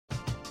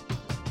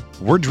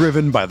We're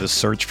driven by the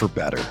search for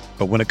better.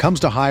 But when it comes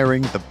to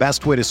hiring, the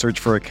best way to search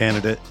for a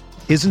candidate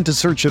isn't to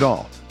search at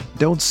all.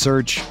 Don't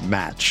search,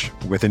 match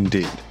with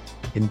Indeed.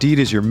 Indeed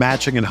is your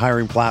matching and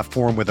hiring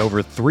platform with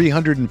over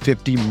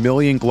 350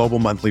 million global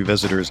monthly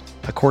visitors,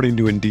 according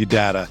to Indeed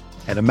data,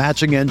 and a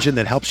matching engine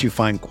that helps you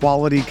find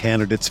quality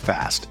candidates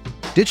fast.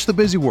 Ditch the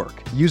busy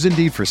work. Use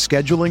Indeed for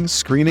scheduling,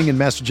 screening, and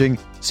messaging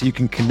so you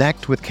can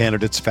connect with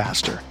candidates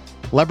faster.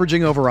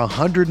 Leveraging over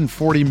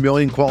 140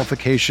 million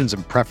qualifications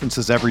and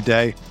preferences every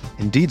day,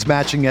 Indeed's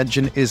matching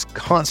engine is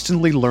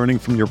constantly learning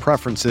from your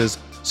preferences,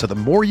 so the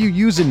more you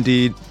use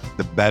Indeed,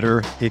 the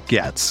better it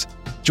gets.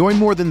 Join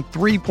more than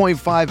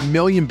 3.5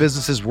 million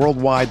businesses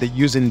worldwide that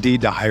use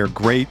Indeed to hire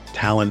great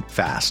talent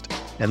fast.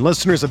 And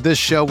listeners of this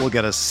show will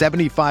get a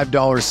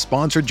 $75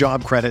 sponsored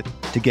job credit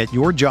to get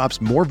your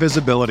jobs more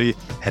visibility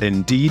at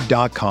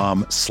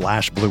Indeed.com/Blue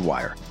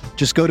Wire.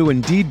 Just go to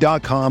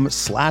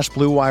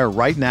Indeed.com/Blue Wire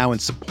right now and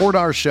support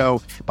our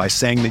show by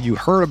saying that you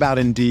heard about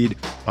Indeed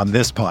on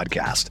this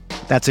podcast.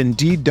 That's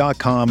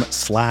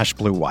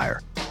Indeed.com/Blue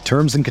Wire.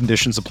 Terms and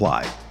conditions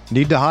apply.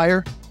 Need to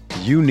hire?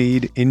 You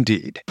need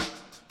Indeed.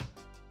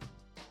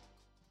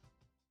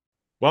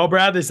 Well,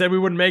 Brad, they said we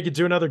wouldn't make it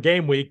to another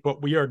game week,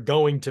 but we are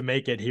going to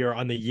make it here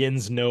on the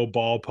Yins No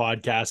Ball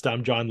podcast.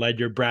 I'm John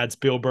Ledyard. Brad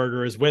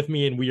Spielberger is with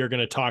me, and we are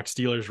going to talk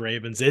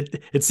Steelers-Ravens.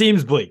 It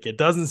seems bleak. It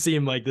doesn't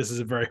seem like this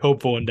is a very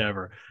hopeful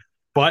endeavor.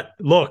 But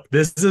look,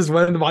 this is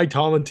when the Mike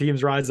Tomlin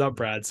teams rise up,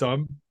 Brad. So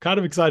I'm kind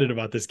of excited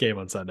about this game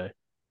on Sunday.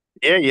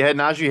 Yeah, you had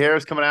Najee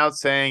Harris coming out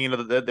saying,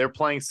 that they're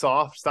playing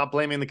soft. Stop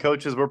blaming the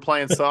coaches. We're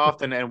playing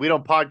soft, and we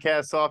don't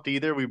podcast soft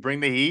either. We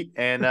bring the heat,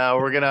 and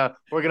we're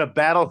gonna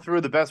battle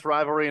through the best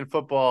rivalry in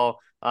football.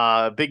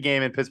 Big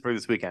game in Pittsburgh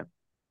this weekend.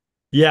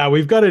 Yeah,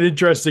 we've got an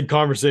interesting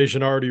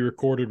conversation already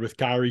recorded with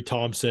Kyrie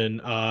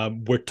Thompson,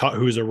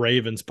 who's a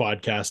Ravens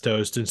podcast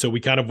host. And so we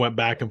kind of went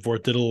back and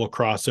forth, did a little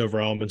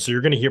crossover element. So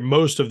you're going to hear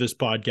most of this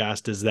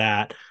podcast is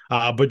that.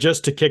 But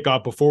just to kick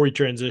off, before we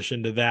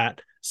transition to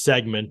that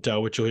segment,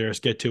 which you'll hear us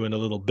get to in a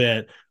little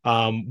bit,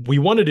 we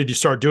wanted to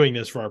start doing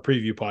this for our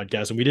preview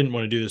podcast, and we didn't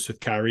want to do this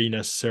with Kyrie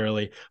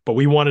necessarily, but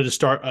we wanted to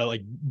start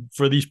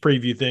for these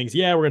preview things.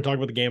 Yeah, we're going to talk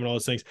about the game and all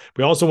those things.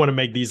 We also want to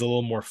make these a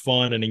little more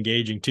fun and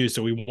engaging too.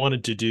 So we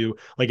wanted to do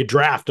like a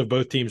draft of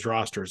both teams'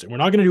 rosters, and we're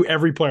not going to do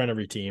every player on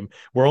every team.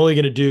 We're only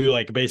going to do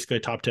like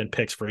basically top 10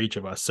 picks for each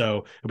of us.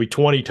 So it'll be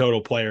 20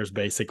 total players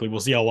basically.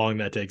 We'll see how long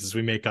that takes as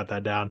we may cut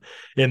that down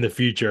in the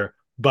future.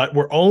 But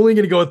we're only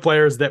going to go with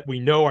players that we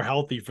know are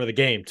healthy for the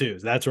game too.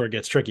 So that's where it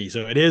gets tricky.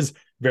 So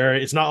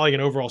it's not like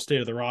an overall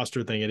state of the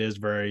roster thing. It is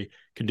very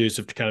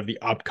conducive to kind of the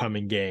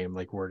upcoming game.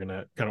 Like we're going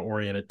to kind of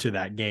orient it to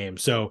that game.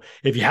 So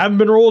if you haven't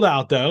been ruled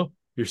out though,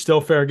 you're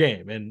still fair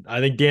game. And I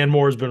think Dan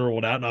Moore has been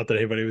ruled out. Not that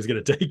anybody was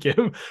going to take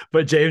him,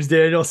 but James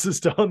Daniels is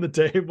still on the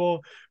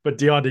table. But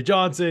Deontay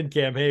Johnson,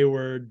 Cam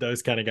Hayward,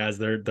 those kind of guys,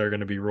 they're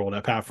going to be ruled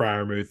out. Pat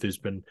Freiermuth,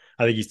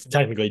 I think he's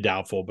technically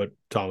doubtful, but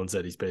Tomlin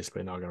said he's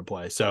basically not going to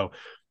play. So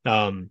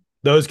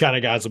those kind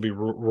of guys will be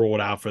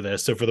ruled out for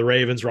this. So for the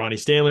Ravens, Ronnie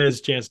Stanley has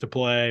a chance to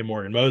play.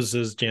 Morgan Moses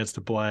has a chance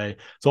to play.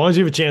 So as long as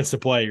you have a chance to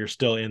play, you're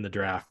still in the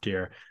draft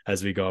here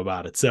as we go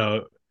about it.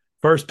 So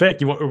first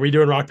pick, are we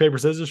doing rock, paper,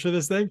 scissors for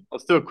this thing?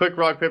 Let's do a quick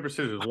rock, paper,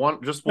 scissors. One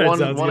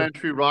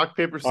entry, rock,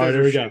 paper, scissors. All right,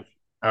 here we go. Shoot.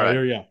 All right,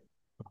 here we go.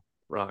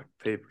 Rock,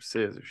 paper,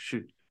 scissors,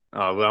 shoot.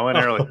 Oh, well, I went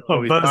early.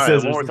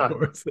 Scissors, one more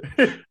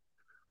time.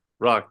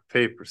 Rock,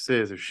 paper,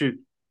 scissors, shoot.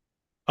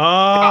 Oh,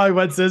 I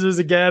went scissors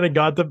again and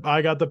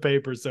I got the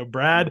paper. So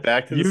Brad,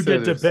 you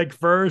get to pick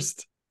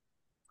first.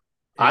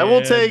 I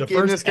will take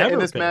in this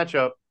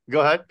matchup.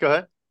 Go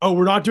ahead. Oh,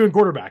 we're not doing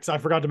quarterbacks. I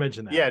forgot to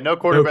mention that. Yeah, no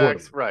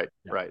quarterbacks. Right.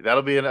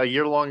 That'll be a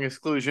year-long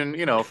exclusion,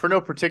 for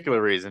no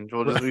particular reason.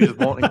 We just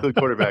won't include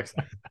quarterbacks.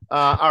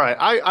 All right.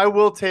 I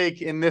will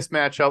take in this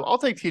matchup. I'll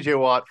take TJ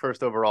Watt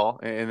first overall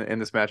in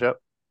this matchup.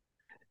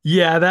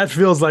 Yeah, that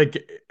feels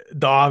like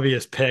the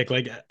obvious pick.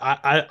 Like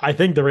I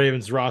think the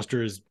Ravens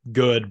roster is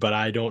good, but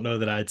I don't know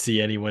that I'd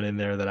see anyone in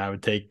there that I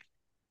would take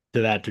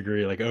to that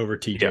degree, like over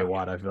TJ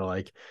Watt, I feel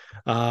like.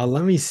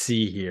 Let me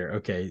see here.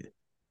 Okay.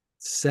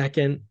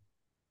 Second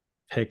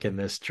pick in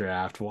this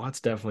draft.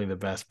 Watt's definitely the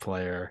best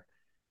player.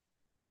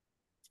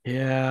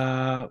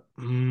 Yeah.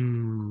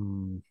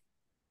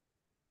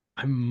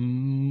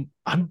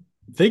 I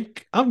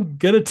think I'm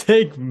gonna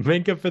take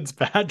Minkah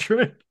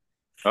Fitzpatrick.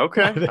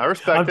 Okay, I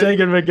respect it. I'm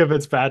taking Minkah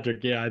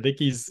Fitzpatrick. Yeah, I think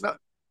he's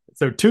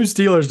so two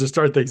Steelers to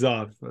start things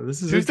off.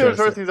 This is two Steelers to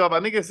start things off.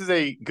 I think this is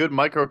a good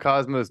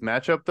microcosmos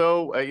matchup,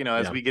 though.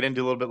 As we get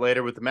into a little bit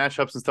later with the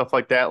matchups and stuff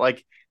like that,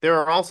 like there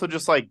are also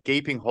just like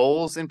gaping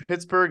holes in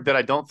Pittsburgh that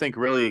I don't think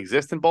really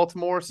exist in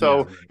Baltimore.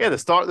 So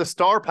the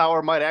star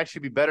power might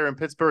actually be better in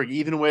Pittsburgh,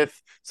 even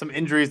with some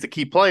injuries to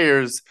key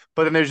players.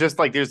 But then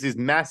there's these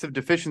massive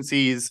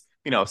deficiencies,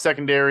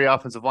 secondary,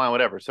 offensive line,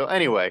 whatever. So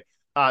anyway.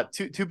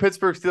 Two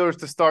Pittsburgh Steelers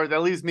to start.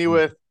 That leaves me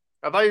with,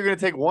 I thought you were going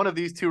to take one of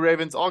these two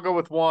Ravens. I'll go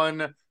with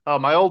one.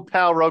 My old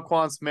pal,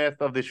 Roquan Smith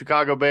of the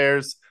Chicago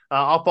Bears,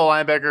 off-ball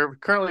linebacker,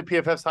 currently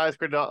PFF's highest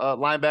graded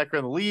linebacker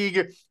in the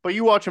league. But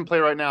you watch him play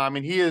right now. I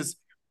mean, he is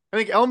I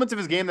think elements of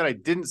his game that I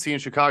didn't see in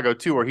Chicago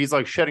too, where he's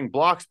like shedding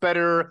blocks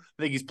better.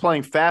 I think he's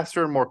playing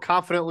faster and more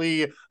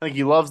confidently. I think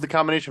he loves the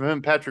combination of him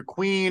and Patrick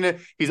Queen.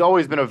 He's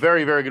always been a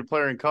very, very good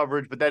player in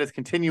coverage, but that is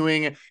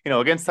continuing,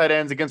 against tight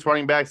ends, against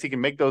running backs. He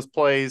can make those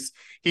plays.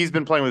 He's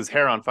been playing with his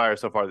hair on fire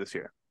so far this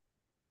year.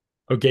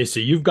 Okay, so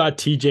you've got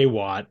TJ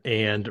Watt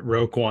and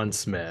Roquan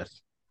Smith.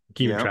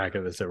 Keeping track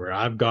of this over.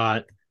 I've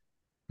got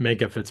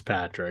Minkah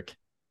Fitzpatrick.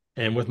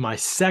 And with my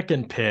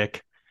second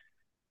pick,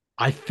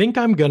 I think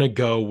I'm going to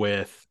go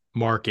with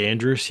Mark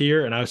Andrews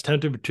here. And I was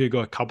tempted to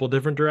go a couple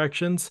different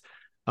directions.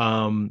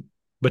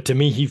 But to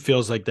me, he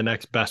feels like the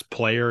next best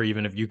player,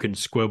 even if you can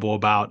squibble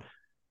about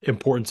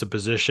importance of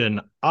position.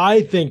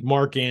 I think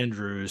Mark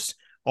Andrews,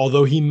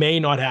 although he may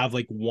not have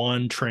like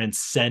one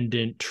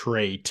transcendent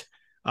trait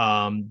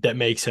that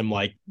makes him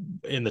like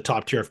in the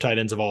top tier of tight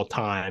ends of all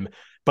time.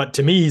 But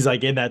to me, he's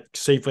like in that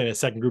safely in a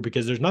second group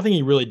because there's nothing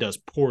he really does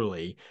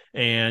poorly.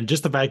 And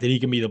just the fact that he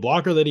can be the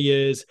blocker that he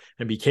is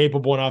and be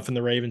capable enough in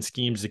the Ravens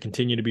schemes to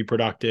continue to be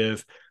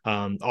productive.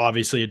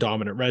 Obviously a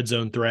dominant red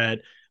zone threat.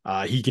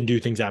 He can do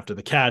things after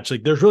the catch.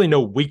 Like there's really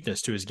no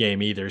weakness to his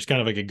game either. It's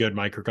kind of like a good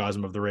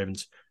microcosm of the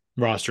Ravens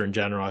roster in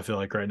general, I feel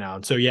like right now.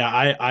 And so, yeah,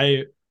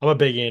 I'm a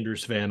big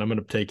Andrews fan. I'm going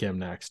to take him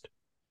next.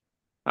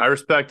 I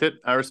respect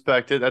it.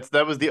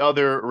 That was the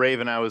other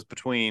Raven I was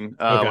between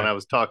when I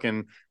was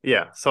talking.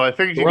 Yeah. So I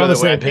figured we're on the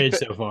same page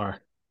so far.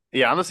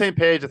 Yeah, on the same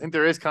page. I think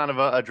there is kind of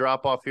a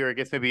drop off here. I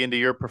guess maybe into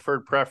your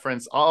preferred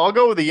preference. I'll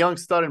go with a young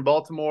stud in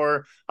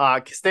Baltimore.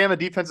 Stay on the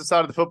defensive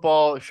side of the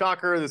football.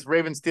 Shocker, this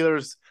Ravens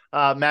Steelers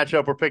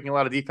matchup. We're picking a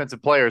lot of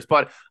defensive players,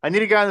 but I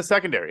need a guy in the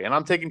secondary, and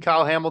I'm taking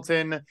Kyle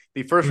Hamilton,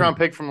 the first round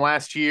pick from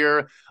last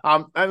year.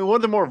 One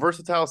of the more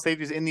versatile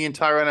safeties in the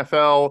entire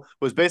NFL,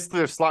 was basically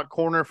their slot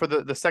corner for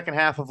the second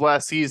half of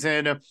last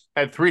season.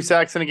 Had 3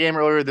 sacks in a game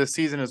earlier this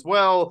season as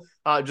well.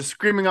 Just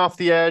screaming off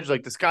the edge,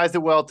 like disguised it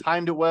well,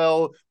 timed it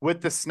well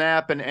with the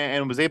snap,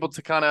 and was able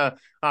to kind of,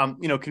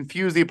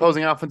 confuse the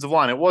opposing offensive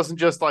line. It wasn't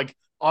just like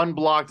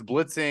unblocked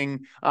blitzing.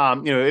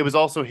 It was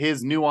also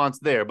his nuance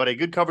there, but a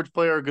good coverage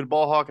player, a good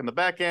ball hawk in the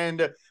back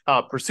end,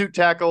 pursuit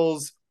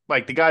tackles.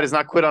 Like the guy does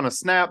not quit on a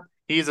snap.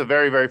 He's a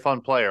very, very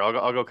fun player.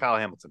 I'll go Kyle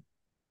Hamilton.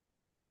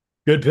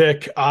 Good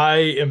pick.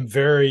 I am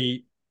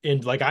very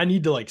I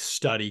need to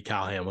study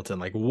Kyle Hamilton.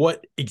 Like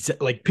what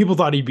like people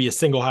thought he'd be a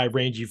single high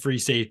rangey free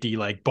safety,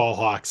 like ball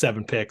hawk,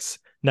 7 picks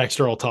next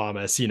to Earl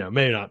Thomas,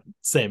 maybe not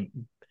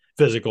same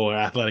physical or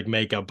athletic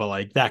makeup, but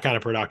like that kind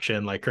of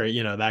production,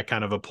 that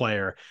kind of a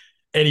player.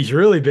 And he's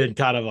really been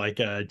kind of like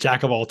a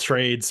jack of all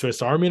trades,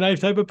 Swiss Army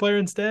knife type of player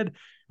instead,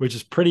 which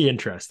is pretty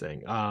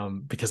interesting.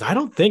 Because I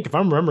don't think, if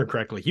I'm remembering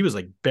correctly, he was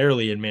like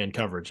barely in man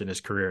coverage in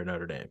his career at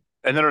Notre Dame.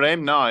 And Notre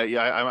Dame, no,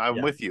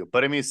 I'm with you.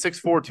 But I mean,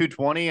 6'4",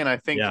 220, and I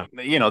think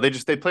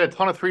they play a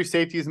ton of 3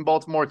 safeties in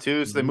Baltimore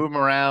too, so they move him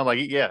around. Like,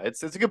 yeah,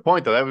 it's a good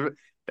point though.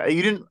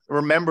 You didn't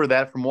remember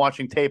that from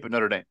watching tape at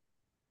Notre Dame.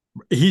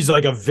 He's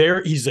like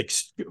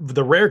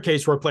the rare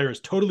case where a player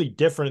is totally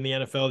different in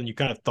the NFL than you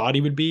kind of thought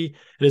he would be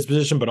in his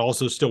position, but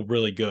also still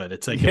really good.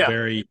 It's like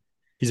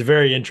he's a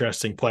very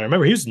interesting player.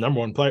 Remember, he was the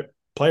number 1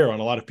 player on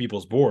a lot of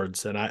people's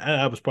boards, and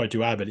I was probably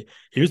too high, but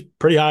he was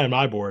pretty high on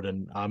my board.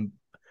 And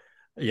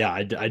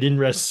I didn't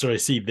necessarily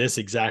see this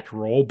exact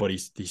role, but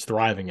he's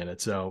thriving in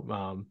it.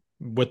 So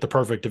with the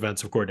perfect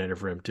defensive coordinator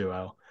for him too,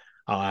 I'll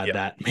add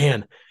that.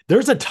 Man,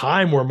 there's a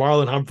time where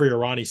Marlon Humphrey or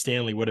Ronnie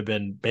Stanley would have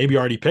been maybe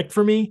already picked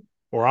for me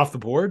or off the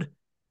board.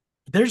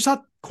 They're just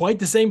not quite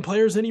the same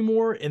players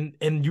anymore.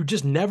 And you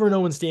just never know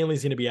when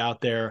Stanley's going to be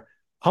out there.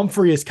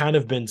 Humphrey has kind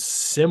of been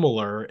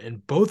similar,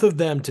 and both of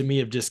them to me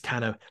have just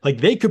kind of like,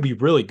 they could be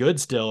really good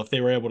still if they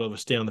were able to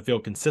stay on the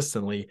field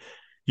consistently.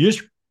 You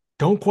just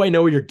don't quite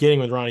know what you're getting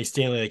with Ronnie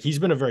Stanley. Like, he's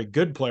been a very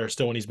good player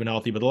still when he's been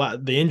healthy,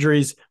 but the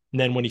injuries, and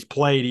then when he's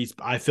played,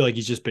 I feel like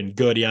he's just been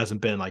good. He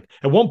hasn't been like,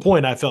 at one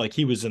point I felt like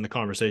he was in the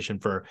conversation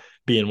for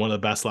being one of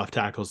the best left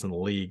tackles in the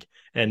league.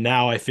 And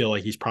now I feel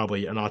like he's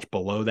probably a notch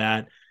below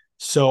that.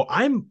 So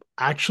I'm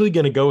actually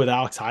going to go with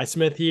Alex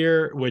Highsmith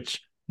here,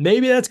 which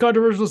maybe that's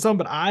controversial to some,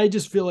 but I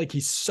just feel like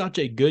he's such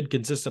a good,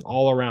 consistent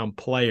all-around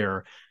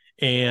player.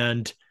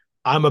 And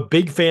I'm a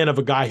big fan of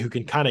a guy who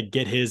can kind of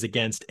get his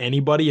against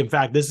anybody. In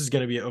fact, this is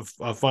going to be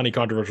a funny,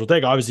 controversial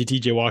take. Obviously,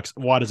 TJ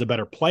Watt is a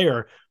better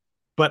player,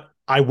 but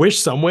I wish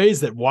some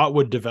ways that Watt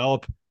would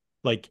develop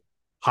like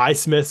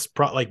Highsmith's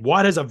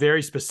Watt has a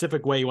very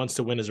specific way he wants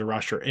to win as a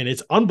rusher. And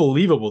it's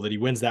unbelievable that he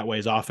wins that way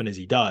as often as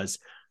he does.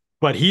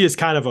 But he is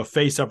kind of a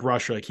face-up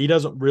rusher. Like, he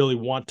doesn't really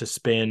want to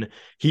spin.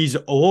 He's a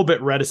little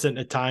bit reticent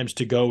at times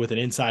to go with an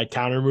inside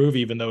counter move,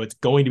 even though it's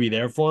going to be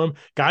there for him.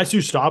 Guys who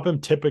stop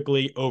him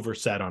typically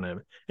overset on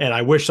him. And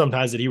I wish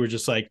sometimes that he were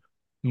just like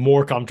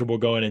more comfortable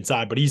going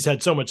inside. But he's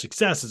had so much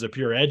success as a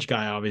pure edge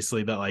guy,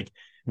 obviously, that like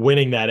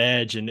winning that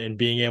edge and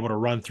being able to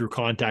run through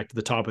contact at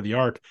the top of the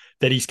arc,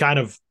 that he's kind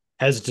of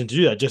hesitant to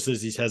do that, just as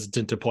he's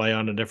hesitant to play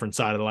on a different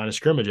side of the line of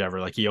scrimmage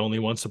ever. Like, he only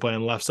wants to play on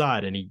the left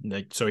side,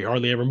 and so he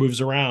hardly ever moves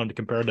around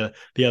compared to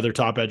the other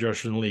top edge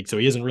rushers in the league. So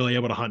he isn't really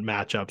able to hunt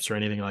matchups or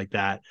anything like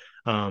that,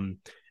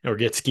 or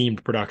get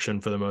schemed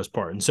production for the most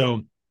part. And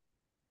so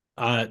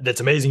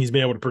That's amazing he's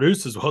been able to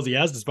produce as well as he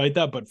has despite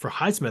that. But for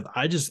Highsmith,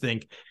 I just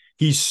think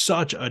he's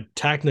such a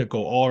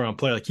technical all-around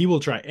player. Like, he will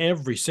try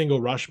every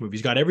single rush move.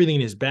 He's got everything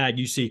in his bag.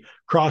 You see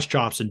cross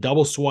chops and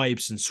double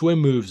swipes and swim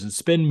moves and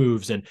spin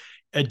moves. And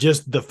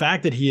just the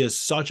fact that he has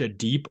such a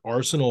deep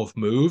arsenal of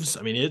moves.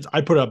 I mean,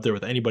 I put it up there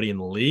with anybody in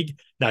the league.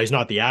 Now, he's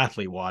not the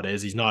athlete Watt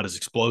is. He's not as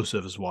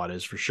explosive as Watt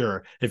is, for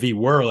sure. If he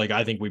were, like,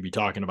 I think we'd be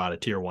talking about a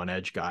tier 1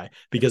 edge guy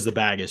because the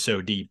bag is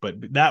so deep.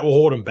 But that will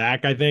hold him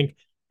back, I think.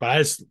 But I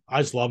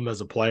just love him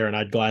as a player, and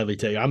I'd gladly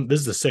take.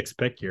 This is the 6th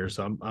pick here,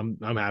 so I'm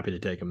happy to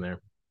take him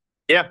there.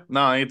 Yeah,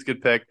 no, I think it's a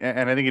good pick.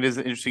 And I think it is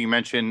interesting you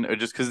mentioned,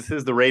 just because this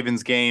is the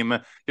Ravens game,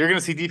 you're going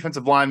to see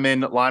defensive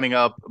linemen lining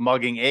up,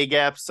 mugging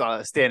A-gaps,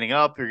 standing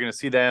up. You're going to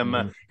see them.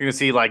 You're going to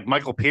see, like,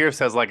 Michael Pierce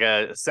has, like,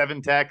 a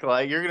 7 tech.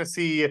 Like, you're going to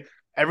see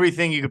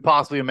everything you could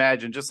possibly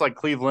imagine, just like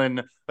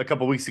Cleveland a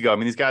couple weeks ago. I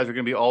mean, these guys are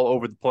going to be all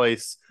over the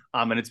place,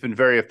 and it's been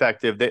very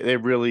effective. They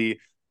really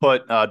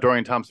put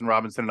Dorian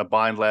Thompson-Robinson in a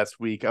bind last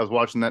week. I was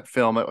watching that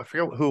film. I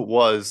forget who it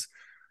was.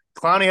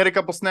 Clowney had a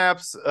couple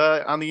snaps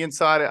on the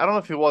inside. I don't know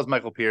if it was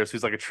Michael Pierce,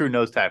 who's like a true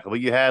nose tackle, but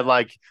you had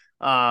like,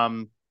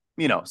 some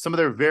of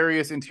their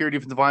various interior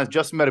defensive lines.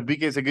 Justin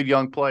Madubuike is a good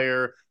young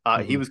player.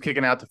 He was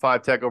kicking out to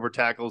 5 tech over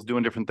tackles,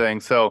 doing different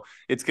things. So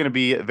it's going to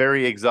be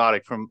very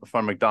exotic from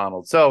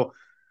McDonald. So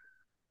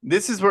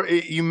this is where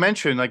you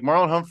mentioned, like,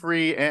 Marlon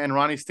Humphrey and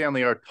Ronnie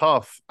Stanley are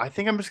tough. I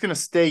think I'm just going to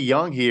stay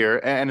young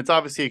here. And it's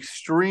obviously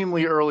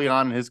extremely early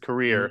on in his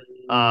career.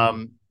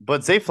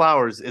 But Zay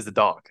Flowers is a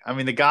dog. I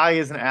mean, the guy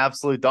is an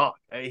absolute dog.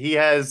 He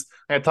has,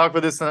 I talked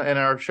about this in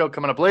our show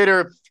coming up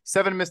later,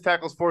 7 missed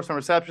tackles, 4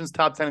 receptions,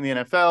 top 10 in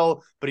the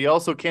NFL, but he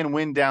also can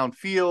win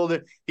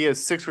downfield. He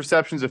has 6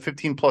 receptions of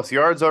 15 plus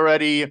yards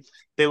already.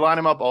 They line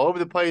him up all over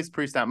the place,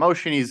 pre-snap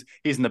motion. He's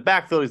in the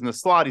backfield, he's in the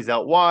slot, he's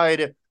out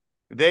wide.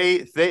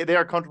 They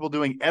are comfortable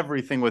doing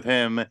everything with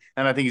him,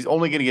 and I think he's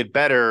only going to get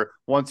better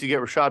once you get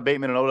Rashad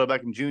Bateman and Odell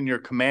Beckham Jr.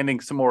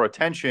 commanding some more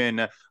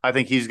attention. I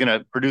think he's going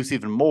to produce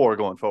even more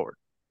going forward.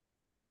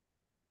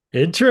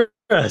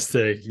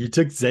 Interesting. You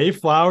took Zay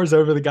Flowers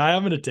over the guy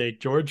I'm going to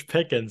take, George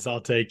Pickens. I'll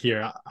take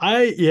here.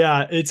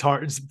 It's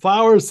hard. It's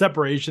Flowers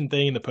separation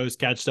thing and the post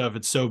catch stuff.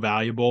 It's so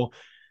valuable.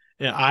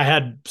 Yeah, I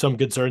had some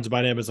concerns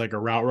about him as like a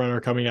route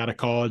runner coming out of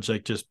college.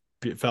 Like, just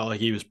felt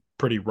like he was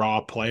pretty raw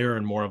player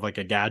and more of like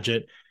a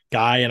gadget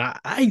guy.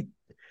 And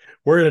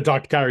we're going to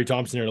talk to Kyrie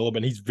Thompson here in a little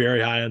bit. He's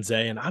very high on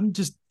Zay, and I'm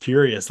just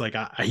curious. Like,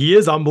 he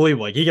is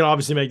unbelievable. Like, he can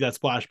obviously make that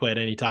splash play at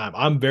any time.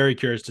 I'm very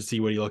curious to see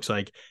what he looks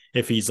like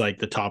if he's like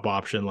the top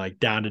option, like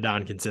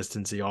down-to-down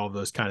consistency, all of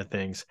those kind of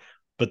things.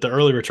 But the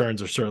early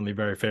returns are certainly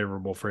very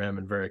favorable for him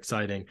and very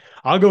exciting.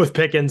 I'll go with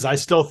Pickens. I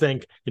still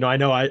think, I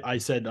know I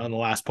said on the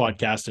last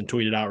podcast and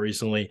tweeted out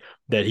recently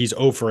that he's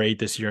 0 for 8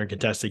 this year in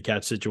contested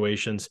catch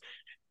situations.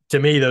 To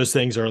me, those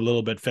things are a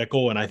little bit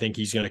fickle, and I think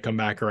he's going to come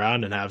back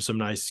around and have some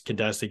nice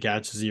contested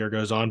catches as the year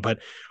goes on. But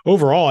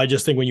overall, I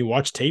just think when you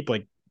watch tape,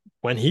 like,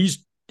 when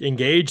he's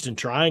engaged and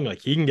trying, like,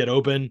 he can get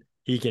open.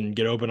 He can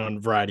get open on a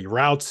variety of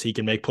routes. He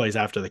can make plays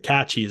after the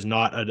catch. He is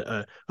not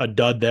a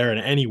dud there in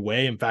any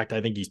way. In fact,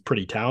 I think he's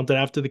pretty talented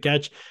after the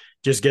catch.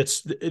 Just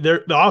gets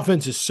there. The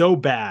offense is so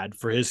bad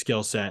for his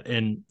skill set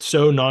and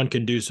so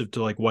non-conducive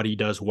to like what he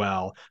does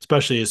well,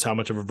 especially as how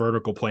much of a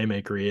vertical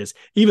playmaker he is.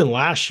 Even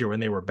last year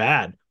when they were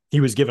bad, he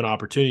was given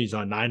opportunities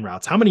on 9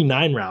 routes. How many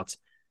 9 routes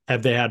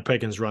have they had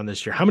Pickens run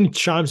this year? How many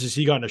times has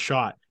he gotten a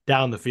shot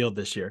down the field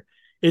this year?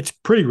 It's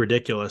pretty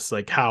ridiculous,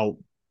 like, how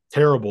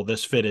terrible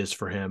this fit is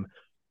for him.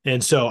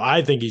 And so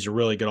I think he's a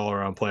really good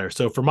all-around player.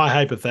 So for my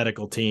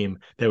hypothetical team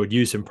that would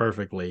use him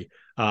perfectly,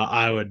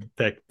 I would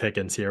pick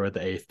Pickens here with the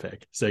 8th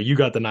pick. So you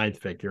got the 9th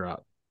pick. You're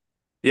up.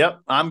 Yep,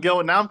 I'm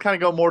kind of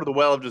going more to the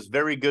well of just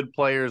very good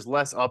players,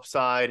 less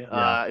upside.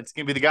 Yeah. It's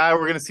going to be the guy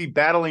we're going to see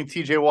battling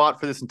TJ Watt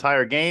for this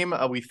entire game.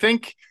 We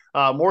think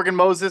Morgan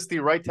Moses, the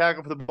right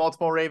tackle for the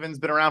Baltimore Ravens,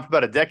 been around for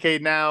about a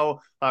decade now,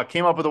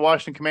 came up with the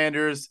Washington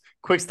Commanders,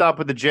 quick stop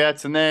with the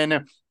Jets, and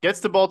then gets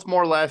to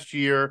Baltimore last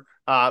year.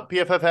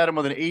 PFF had him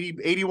with an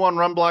 81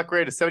 run block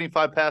grade, a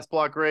 75 pass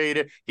block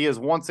grade. He is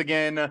once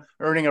again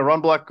earning a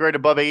run block grade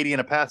above 80 and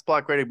a pass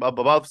block grade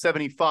above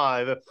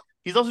 75.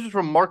 He's also just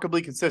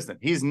remarkably consistent.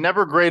 He's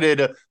never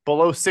graded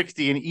below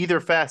 60 in either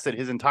facet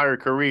his entire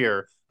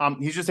career.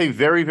 He's just a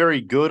very,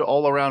 very good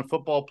all-around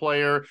football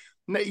player.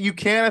 You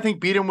can, I think,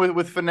 beat him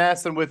with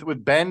finesse and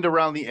with bend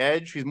around the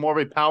edge. He's more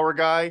of a power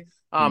guy.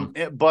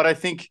 But I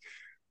think,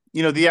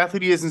 the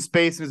athlete he is in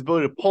space and his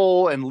ability to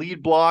pull and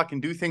lead block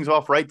and do things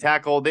off right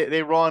tackle.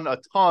 They run a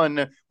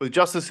ton with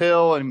Justice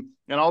Hill and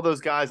all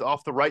those guys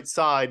off the right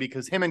side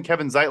because him and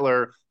Kevin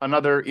Zeitler,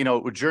 another,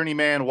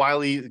 journeyman,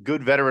 wily,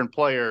 good veteran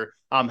player,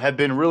 have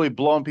been really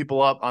blowing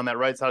people up on that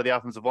right side of the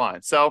offensive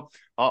line. So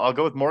I'll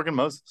go with Morgan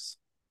Moses.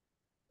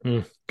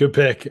 Good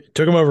pick.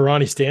 Took him over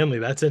Ronnie Stanley.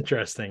 That's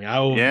interesting.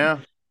 Yeah.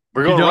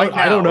 We're going right now.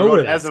 I don't know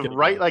where as of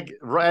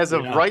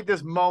right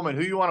this moment,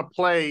 who you want to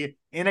play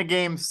in a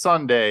game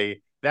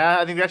Sunday.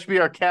 I think that should be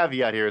our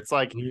caveat here. It's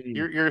like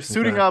you're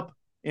suiting up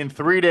in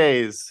 3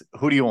 days.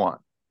 Who do you want?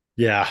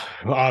 Yeah,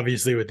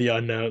 obviously with the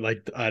unknown,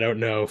 like I don't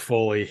know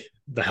fully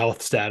the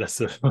health status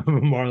of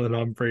Marlon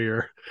Humphrey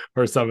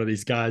or some of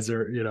these guys,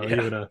 or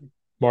even a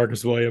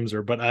Marcus Williams,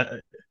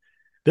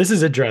 this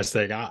is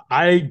interesting.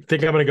 I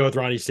think I'm going to go with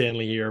Ronnie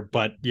Stanley here,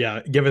 but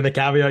yeah, given the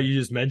caveat you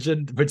just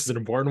mentioned, which is an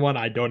important one,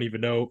 I don't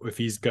even know if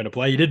he's going to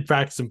play. He did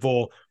practice in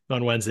full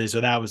on Wednesday, so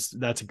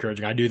that's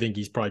encouraging. I do think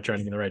he's probably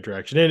trending in the right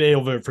direction, and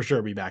he'll for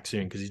sure be back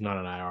soon because he's not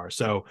on IR.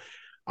 So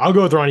I'll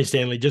go with Ronnie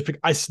Stanley just because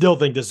I still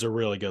think this is a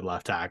really good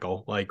left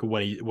tackle. Like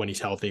when he's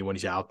healthy, when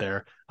he's out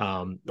there.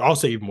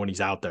 Also even when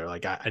he's out there,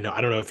 like I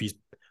don't know if he's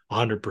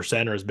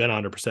 100% or has been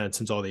 100%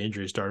 since all the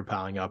injuries started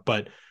piling up,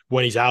 but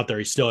when he's out there,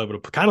 he's still able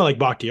to, kind of like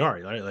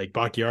Bakhtiari, right? Like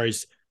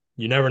Bakhtiari's,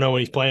 you never know when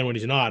he's playing, when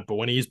he's not, but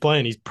when he's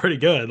playing, he's pretty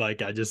good. Like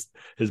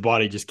his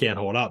body just can't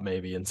hold up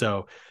maybe. And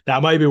so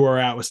that might be where we're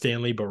at with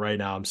Stanley, but right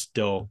now I'm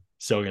still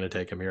going to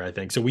take him here, I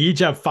think. So we each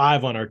have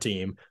 5 on our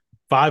team,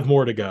 5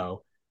 more to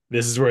go.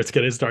 This is where it's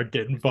going to start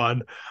getting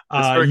fun.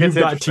 You've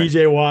got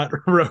TJ Watt,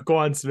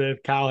 Roquan Smith,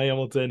 Kyle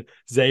Hamilton,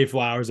 Zay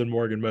Flowers, and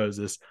Morgan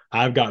Moses.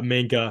 I've got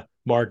Minkah,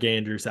 Mark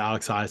Andrews,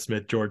 Alex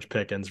Highsmith, George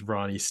Pickens,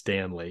 Ronnie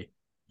Stanley.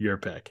 Your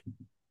pick.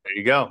 There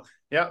you go.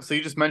 Yeah, so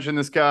you just mentioned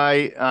this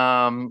guy,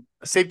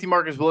 safety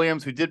Marcus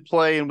Williams, who did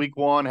play in week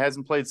 1,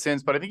 hasn't played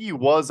since, but I think he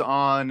was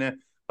on,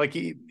 like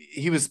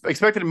he was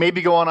expected to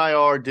maybe go on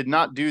IR, did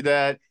not do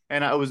that,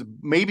 and I was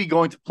maybe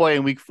going to play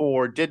in week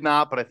 4, did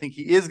not, but I think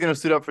he is going to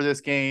suit up for this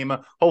game.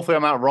 Hopefully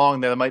I'm not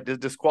wrong there. That might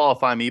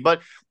disqualify me,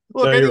 but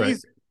look, no,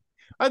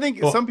 I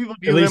think some people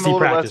view him a little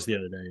less. The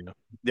other day,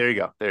 There you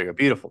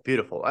go.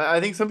 Beautiful.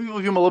 I think some people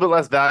view him a little bit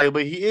less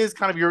valuable. He is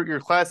kind of your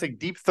classic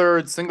deep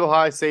third, single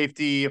high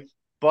safety,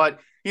 but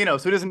so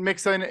he doesn't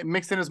mix in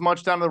as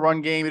much down to the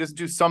run game. He doesn't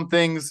do some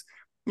things.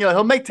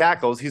 He'll make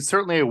tackles. He's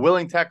certainly a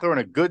willing tackler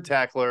and a good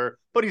tackler,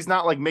 but he's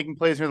not like making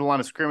plays near the line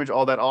of scrimmage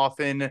all that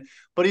often.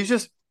 But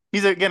he's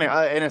again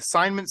an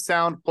assignment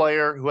sound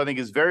player who I think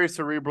is very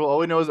cerebral.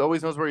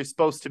 Always knows where he's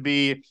supposed to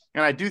be,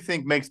 and I do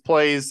think makes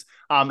plays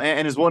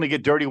and is willing to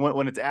get dirty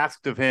when it's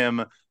asked of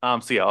him.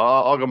 So yeah,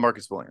 I'll go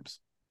Marcus Williams.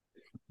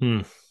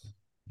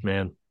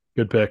 Man,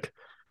 good pick.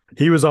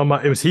 It was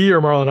he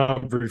or Marlon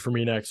Humphrey for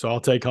me next. So I'll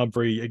take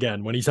Humphrey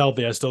again. When he's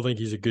healthy, I still think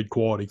he's a good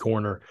quality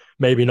corner.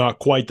 Maybe not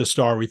quite the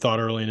star we thought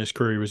early in his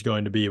career he was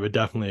going to be, but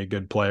definitely a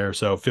good player.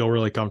 So feel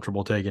really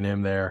comfortable taking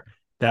him there.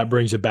 That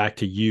brings it back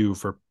to you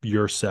for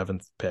your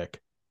 7th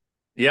pick.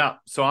 Yeah,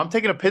 so I'm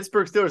taking a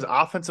Pittsburgh Steelers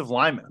offensive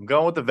lineman. I'm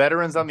going with the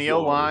veterans on the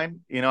O-line.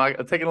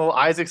 I'm taking a little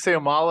Isaac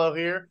Seumalo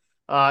here.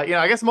 I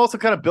guess I'm also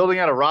kind of building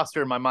out a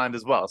roster in my mind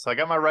as well. So I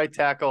got my right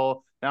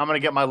tackle. Now I'm going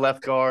to get my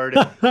left guard.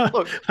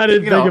 Look, I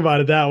didn't think about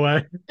it that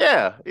way.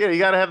 Yeah, you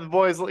got to have the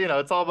boys.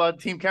 It's all about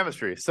team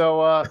chemistry.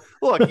 So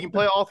look, he can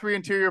play all 3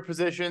 interior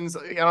positions.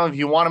 I don't know if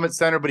you want him at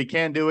center, but he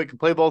can do it. Can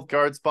play both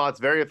guard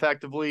spots very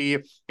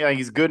effectively.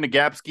 He's good in a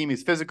gap scheme.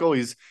 He's physical.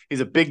 He's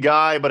a big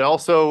guy, but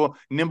also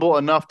nimble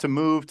enough to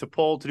move, to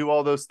pull, to do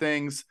all those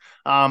things.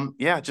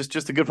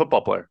 Just a good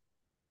football player.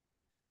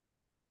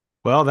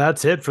 Well,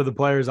 that's it for the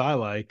players I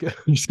like.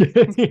 Just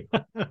kidding.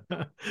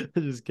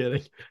 Just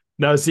kidding.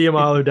 No,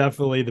 Seumalo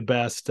definitely the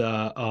best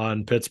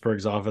on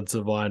Pittsburgh's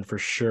offensive line for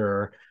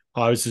sure.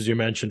 Obviously, as you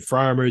mentioned,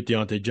 Freiermuth,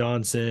 Deontay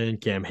Johnson,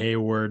 Cam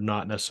Hayward,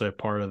 not necessarily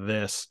part of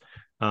this,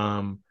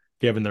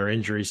 given their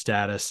injury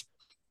status.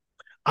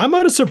 I'm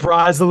going to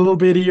surprise a little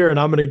bit here, and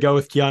I'm going to go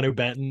with Keanu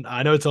Benton.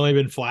 I know it's only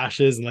been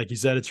flashes, and like you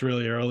said, it's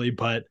really early,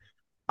 but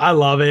I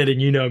love it,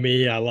 and you know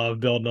me, I love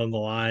building on the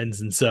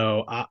lines, and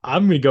so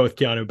I'm going to go with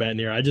Keanu Benton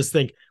here. I just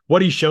think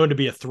what he's shown to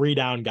be a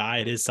 3-down guy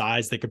at his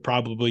size that could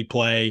probably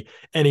play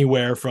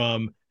anywhere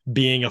from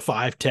being a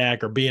 5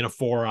 tech or being a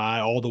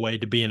 4-eye all the way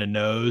to being a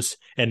nose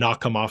and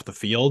not come off the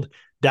field.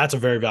 That's a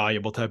very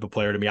valuable type of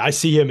player to me. I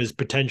see him as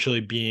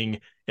potentially being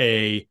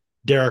a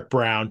Derek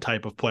Brown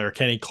type of player,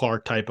 Kenny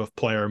Clark type of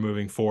player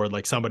moving forward,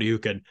 like somebody who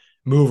could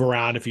move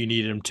around if you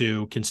needed him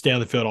to, can stay on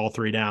the field all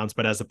 3 downs,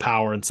 but has the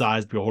power and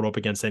size to hold up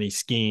against any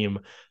scheme.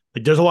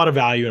 Like there's a lot of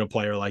value in a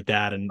player like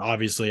that. And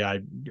obviously I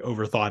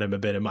overthought him a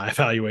bit in my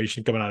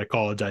evaluation coming out of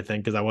college, I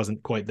think, because I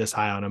wasn't quite this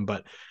high on him,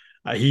 but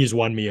he's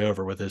won me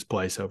over with his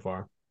play so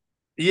far.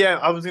 Yeah,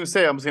 I was going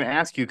to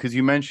ask you, because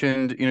you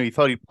mentioned, you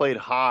thought he played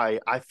high.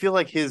 I feel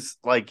like he's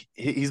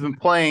been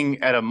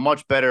playing at a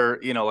much better,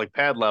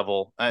 pad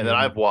level that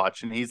I've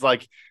watched. And he's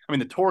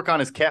the torque on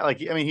his cat,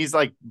 he's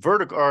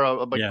vertical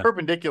or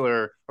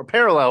perpendicular or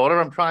parallel,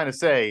 whatever I'm trying to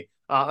say.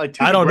 I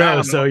don't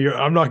know. So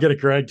I'm not going to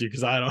correct you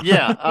because I don't.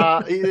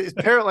 Yeah.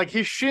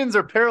 His shins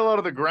are parallel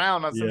to the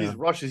ground on some of these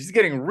rushes. He's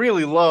getting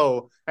really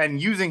low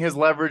and using his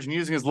leverage and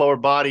using his lower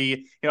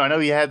body. I know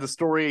he had the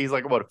story. He's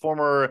a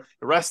former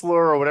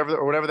wrestler or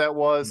whatever that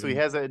was. Mm-hmm. So he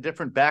has a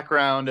different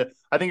background.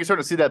 I think you're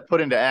starting to see that put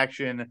into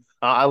action.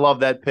 I love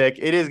that pick.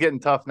 It is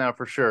getting tough now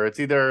for sure. It's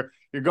either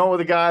you're going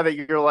with a guy that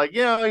you're like,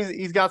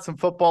 he's got some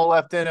football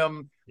left in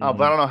him, but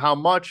I don't know how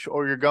much,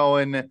 or you're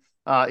going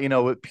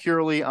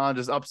purely on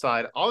just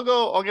upside.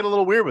 I'll get a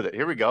little weird with it.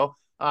 Here we go.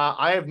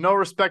 I have no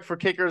respect for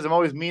kickers. I'm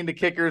always mean to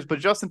kickers, but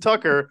Justin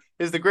Tucker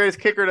is the greatest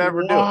kicker to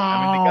ever do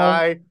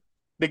it.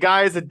 The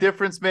guy is a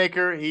difference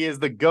maker. He is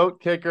the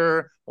GOAT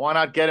kicker. Why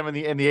not get him in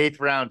the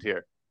 8th round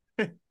here?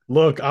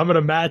 Look, I'm going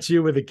to match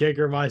you with a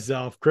kicker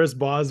myself. Chris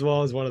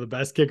Boswell is one of the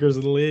best kickers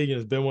in the league and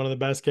has been one of the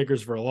best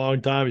kickers for a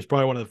long time. He's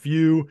probably one of the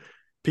few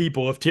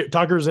people. If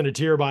Tucker's in a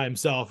tier by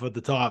himself at the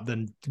top,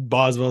 then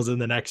Boswell's in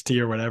the next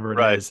tier, whatever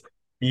it is.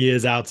 He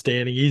is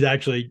outstanding. He's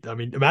actually, I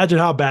mean, imagine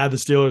how bad the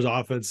Steelers'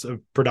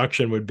 offensive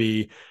production would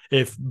be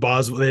if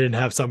they didn't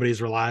have somebody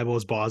as reliable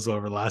as Boswell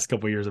over the last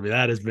couple of years. I mean,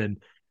 that has been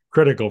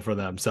critical for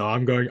them. So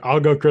I'll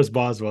go Chris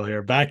Boswell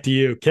here. Back to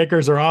you.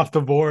 Kickers are off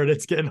the board.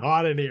 It's getting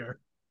hot in here.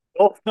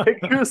 Both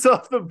kickers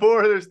off the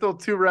board. There's still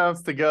 2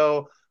 rounds to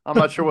go. I'm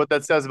not sure what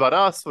that says about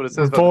us. What it says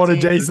We're about pulling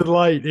a Jason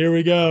Light. Here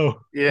we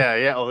go.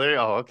 Yeah. Oh, there you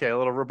go. Okay, a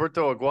little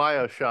Roberto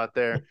Aguayo shot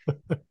there.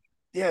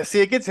 Yeah.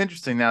 See, it gets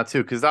interesting now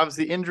too, because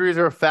obviously injuries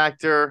are a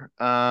factor.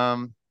 Where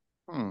am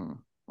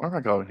I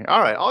going here?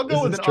 All right, I'll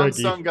go with an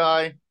unsung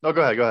guy. Oh,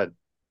 go ahead.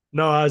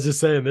 No, I was just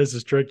saying this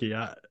is tricky.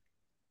 It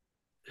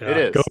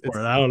is. Go for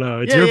it. I don't know.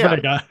 It's your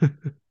pick.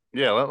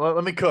 Yeah,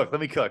 let me cook.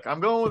 I'm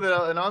going with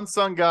an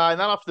unsung guy,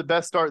 not off to the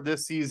best start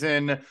this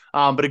season,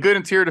 but a good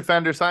interior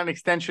defender. Signed an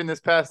extension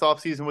this past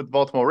offseason with the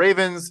Baltimore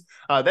Ravens.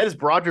 That is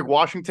Broderick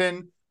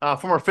Washington,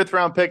 former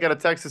 5th-round pick out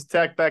of Texas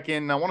Tech back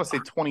in, I want to say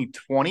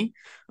 2020.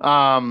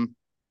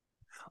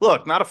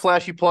 Look, not a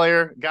flashy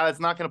player, guy that's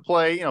not going to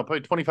play,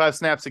 probably 25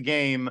 snaps a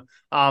game,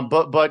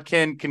 but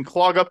can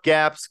clog up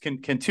gaps,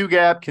 can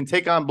two-gap, can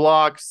take on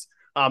blocks.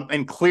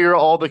 And clear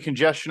all the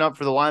congestion up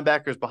for the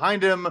linebackers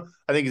behind him.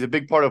 I think he's a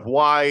big part of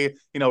why,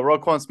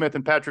 Roquan Smith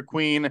and Patrick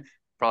Queen,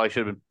 probably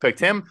should have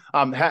picked him,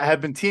 have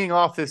been teeing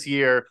off this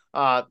year.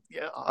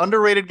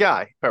 Underrated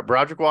guy,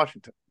 Broderick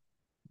Washington.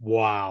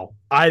 Wow.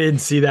 I didn't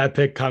see that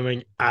pick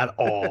coming at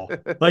all.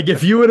 Like,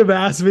 if you would have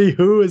asked me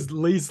who is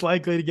least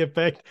likely to get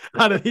picked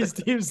out of these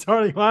teams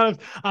starting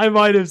lineups, I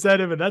might have said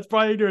him, and that's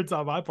probably ignorance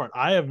on my part.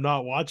 I have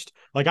not watched,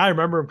 I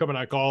remember him coming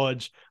out of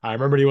college. I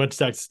remember he went to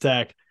Texas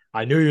Tech.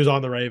 I knew he was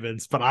on the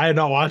Ravens, but I had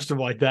not watched him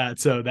like that.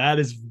 So that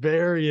is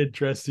very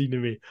interesting to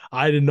me.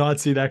 I did not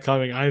see that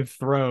coming. I'm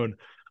thrown.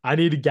 I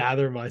need to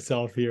gather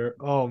myself here.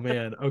 Oh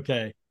man.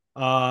 Okay.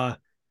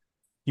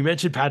 You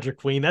mentioned Patrick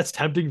Queen. That's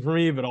tempting for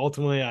me, but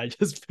ultimately I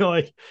just feel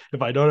like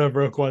if I don't have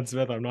Roquan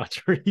Smith, I'm not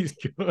sure he's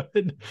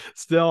good.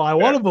 Still, I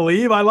want to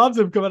believe. I loved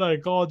him coming out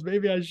of college.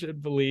 Maybe I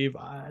should believe.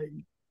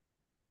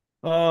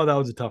 Oh, that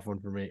was a tough one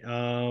for me.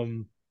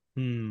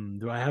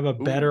 Do I have a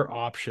better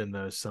option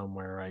though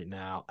somewhere right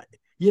now?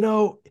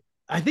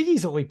 I think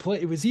he's only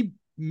played. He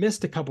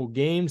missed a couple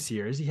games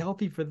here? Is he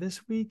healthy for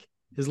this week?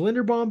 Is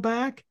Linderbaum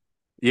back?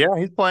 Yeah,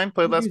 he's played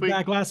last week.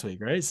 Back last week,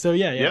 right? So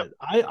yeah. Yep.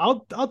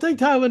 I'll take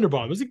Tyler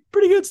Linderbaum. It was a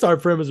pretty good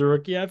start for him as a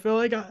rookie. I feel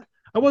like I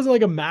wasn't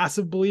like a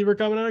massive believer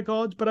coming out of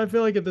college, but I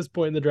feel like at this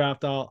point in the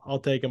draft,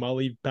 I'll take him. I'll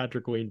leave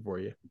Patrick Queen for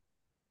you.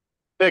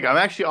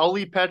 I'll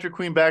leave Patrick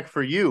Queen back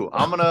for you.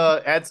 I'm going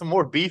to add some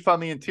more beef on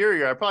the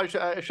interior. I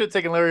should have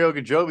taken Larry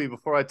Ogunjobi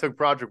before I took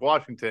Broderick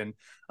Washington.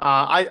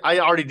 I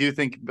already do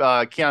think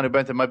Keanu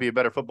Benton might be a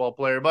better football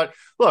player, but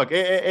look,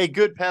 a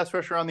good pass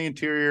rusher on the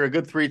interior, a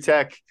good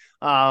 3-tech,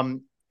 not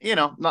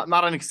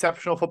an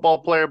exceptional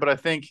football player, but I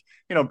think,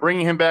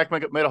 bringing him back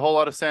made a whole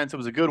lot of sense. It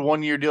was a good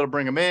 1-year deal to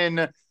bring him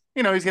in.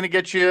 He's going to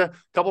get you a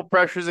couple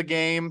pressures a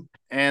game,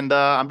 and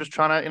I'm just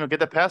trying to, get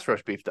that pass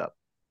rush beefed up.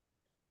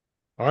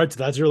 All right, so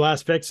that's your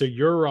last pick. So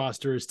your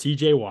roster is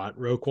TJ Watt,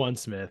 Roquan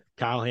Smith,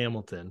 Kyle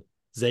Hamilton,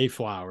 Zay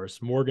Flowers,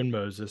 Morgan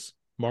Moses,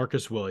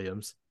 Marcus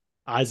Williams,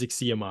 Isaac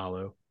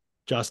Seumalo,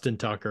 Justin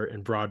Tucker,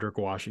 and Broderick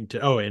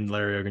Washington. Oh, and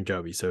Larry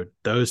Ogunjobi. So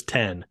those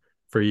 10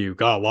 for you.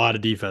 Got a lot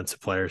of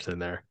defensive players in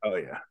there. Oh,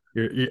 yeah.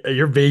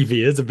 You're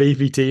beefy. It's a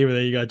beefy team, and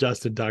then you got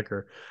Justin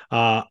Tucker.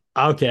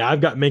 Okay,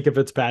 I've got Minkah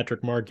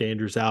Fitzpatrick, Mark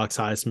Andrews, Alex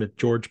Highsmith,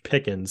 George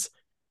Pickens,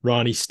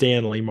 Ronnie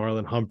Stanley,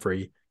 Marlon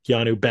Humphrey,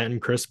 Keanu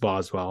Benton, Chris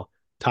Boswell,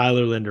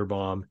 Tyler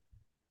Linderbaum.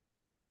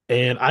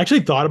 And I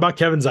actually thought about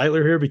Kevin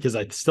Zeitler here because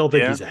I still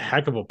think he's a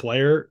heck of a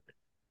player.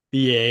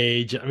 The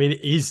age, I mean,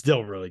 he's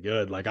still really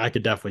good. Like, I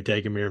could definitely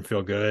take him here and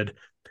feel good.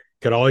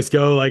 Could always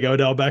go like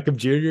Odell Beckham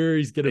Jr.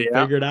 He's going to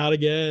figure it out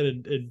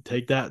again and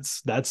take that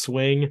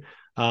swing.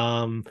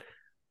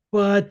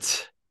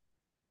 But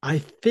I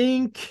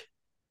think,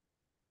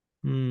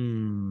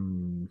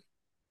 shoot,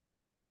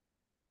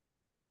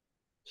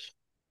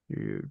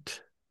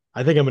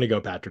 I think I'm going to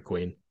go Patrick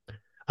Queen.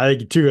 I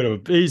think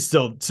he's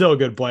still a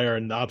good player,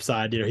 and the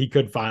upside, he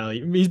could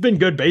he's been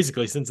good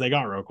basically since they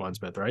got Roquan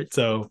Smith, right?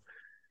 So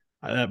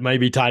that might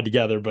be tied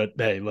together, but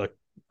hey, look,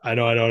 I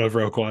know I don't have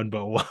Roquan,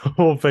 but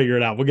we'll figure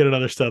it out. We'll get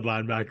another stud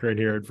linebacker in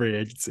here in free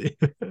agency.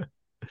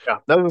 Yeah,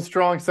 that was a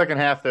strong second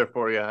half there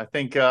for you. I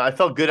think I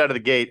felt good out of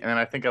the gate, and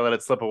I think I let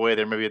it slip away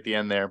there maybe at the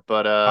end there.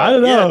 But I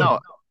don't know. Yeah, no,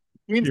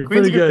 Queen's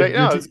a good.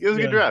 No, it was a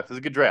good draft. It was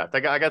a good draft.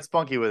 I got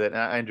spunky with it,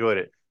 and I enjoyed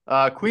it.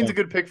 Queen's a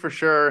good pick for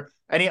sure.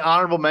 Any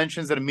honorable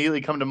mentions that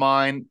immediately come to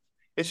mind?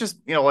 It's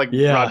just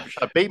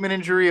Bateman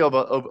injury,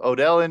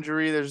 Odell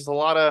injury. There's just a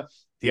lot of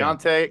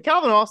Deontay,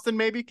 Calvin Austin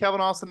maybe. Calvin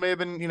Austin may have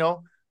been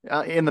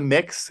in the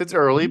mix. It's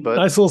early, but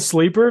nice little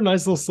sleeper.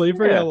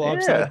 Yeah,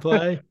 upside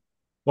play.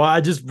 Well, I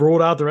just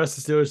rolled out the rest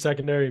of the Steelers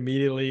secondary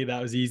immediately.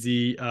 That was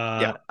easy.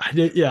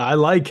 I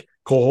like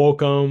Cole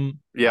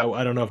Holcomb. Yeah,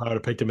 I don't know if I would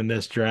have picked him in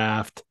this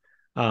draft.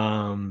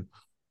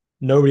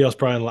 Nobody else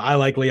probably. I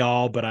like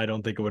Leal, but I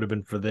don't think it would have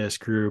been for this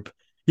group.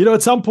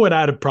 At some point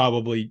I'd have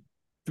probably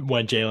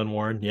went Jaylen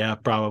Warren. Yeah,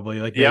 probably.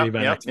 Like maybe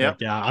by next pick.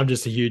 Yeah, I'm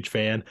just a huge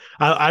fan.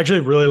 I actually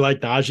really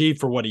like Najee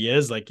for what he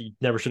is. Like he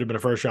never should have been a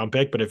first round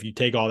pick, but if you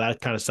take all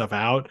that kind of stuff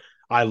out,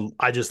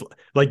 I just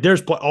like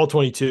there's all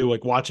 22.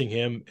 Like watching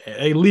him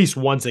at least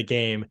once a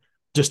game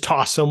just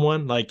toss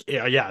someone. Like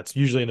yeah, it's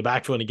usually in the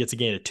backfield and he gets a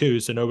gain of 2,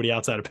 so nobody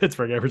outside of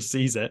Pittsburgh ever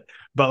sees it.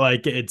 But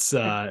like it's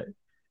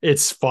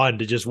fun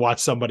to just watch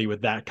somebody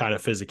with that kind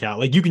of physical.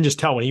 Like you can just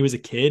tell when he was a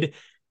kid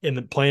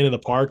playing in the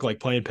park, like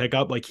playing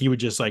pickup, like he would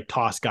just like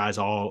toss guys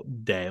all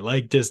day.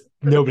 Like just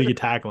nobody could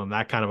tackle him.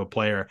 That kind of a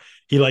player.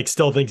 He like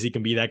still thinks he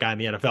can be that guy in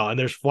the NFL. And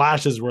there's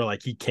flashes where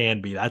like he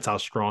can be. That's how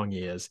strong he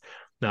is,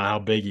 not how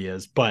big he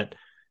is. But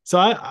so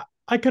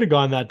I could have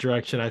gone that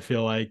direction. I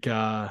feel like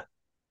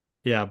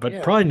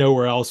probably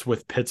nowhere else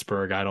with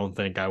Pittsburgh. I don't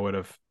think I would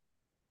have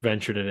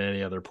ventured in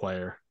any other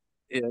player.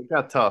 Yeah, it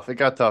got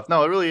tough.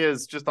 No, it really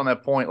is just on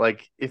that point.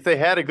 Like if they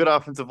had a good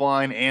offensive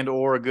line and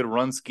or a good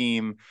run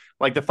scheme,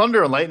 like the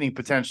Thunder and Lightning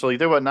potentially,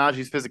 they're about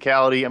Najee's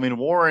physicality. I mean,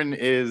 Warren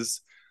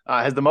has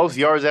the most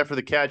yards after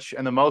the catch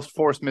and the most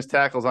forced missed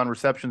tackles on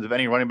receptions of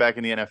any running back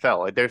in the NFL.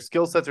 Like their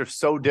skill sets are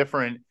so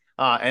different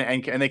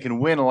and they can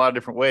win a lot of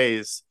different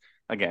ways.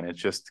 Again,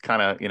 it's just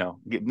kind of,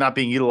 not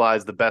being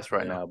utilized the best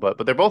right now,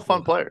 but they're both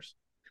fun players.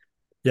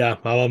 Yeah,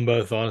 I love them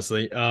both,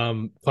 honestly.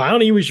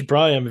 Clowney, we should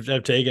probably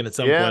have taken at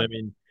some point. I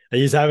mean,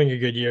 he's having a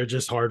good year,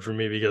 just hard for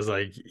me because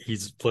like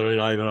he's literally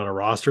not even on a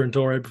roster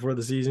until right before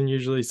the season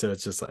usually. So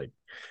it's just like,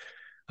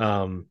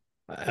 and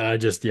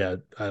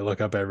I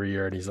look up every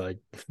year and he's like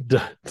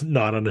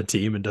not on a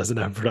team and doesn't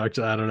have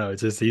production. I don't know.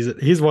 It's just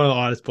he's one of the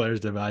oddest players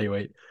to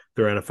evaluate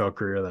their NFL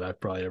career that I've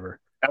probably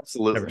ever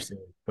seen.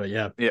 But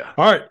yeah.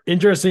 All right.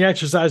 Interesting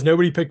exercise.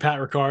 Nobody picked Pat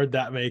Ricard.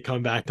 That may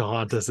come back to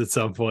haunt us at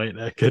some point.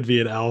 That could be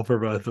an L for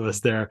both of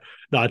us there,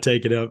 not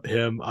taking up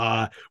him.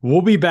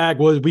 We'll be back.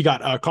 We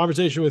got a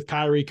conversation with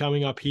Kyrie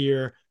coming up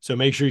here, so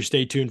make sure you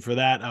stay tuned for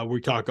that.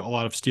 We talk a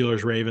lot of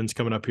Steelers Ravens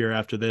coming up here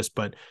after this,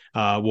 but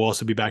we'll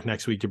also be back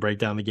next week to break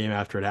down the game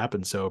after it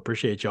happens. So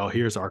appreciate y'all.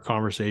 Here's our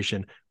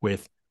conversation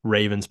with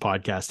Ravens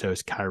podcast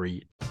host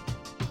Kyrie.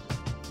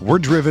 We're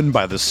driven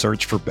by the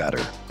search for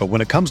better. But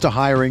when it comes to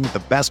hiring,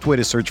 the best way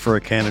to search for a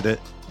candidate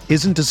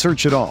isn't to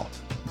search at all.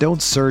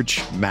 Don't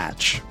search,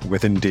 match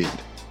with Indeed.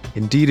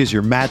 Indeed is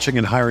your matching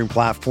and hiring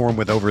platform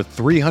with over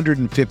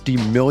 350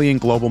 million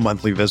global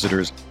monthly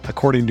visitors,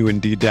 according to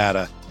Indeed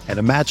data, and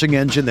a matching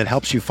engine that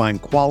helps you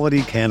find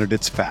quality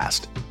candidates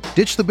fast.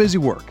 Ditch the busy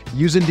work.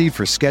 Use Indeed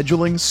for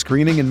scheduling,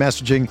 screening, and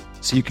messaging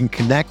so you can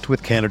connect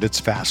with candidates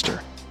faster.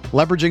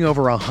 Leveraging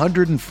over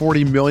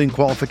 140 million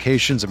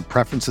qualifications and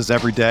preferences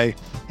every day,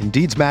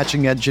 Indeed's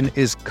matching engine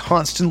is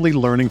constantly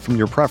learning from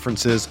your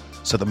preferences,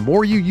 so the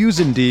more you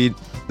use Indeed,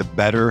 the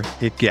better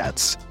it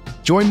gets.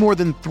 Join more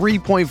than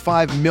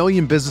 3.5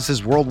 million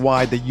businesses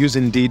worldwide that use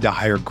Indeed to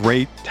hire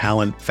great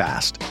talent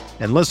fast.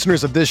 And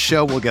listeners of this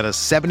show will get a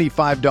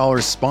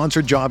 $75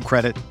 sponsored job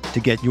credit to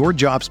get your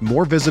jobs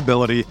more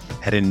visibility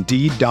at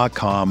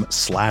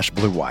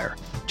Indeed.com/Blue Wire.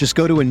 Just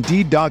go to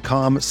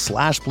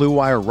Indeed.com/Blue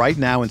Wire right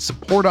now and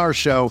support our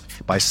show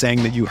by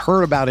saying that you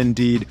heard about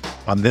Indeed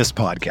on this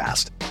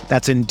podcast.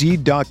 That's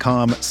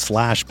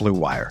Indeed.com/Blue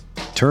Wire.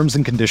 Terms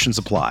and conditions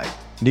apply.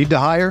 Need to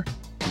hire?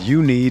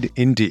 You need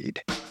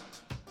Indeed.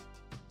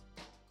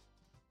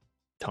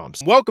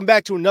 Thompson. Welcome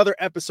back to another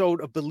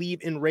episode of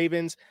Believe in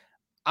Ravens.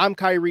 I'm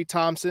Kyrie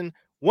Thompson,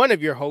 one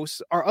of your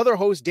hosts. Our other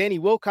host, Danny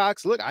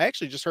Wilcox. Look, I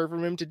actually just heard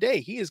from him today.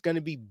 He is going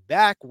to be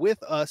back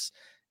with us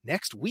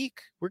next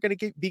week. We're going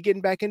to be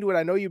getting back into it.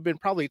 I know you've been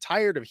probably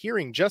tired of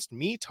hearing just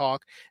me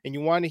talk, and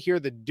you want to hear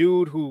the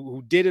dude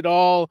who did it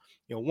all,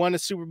 won a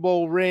Super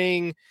Bowl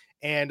ring,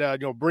 and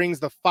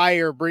brings the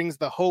fire, brings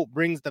the hope,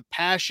 brings the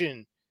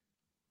passion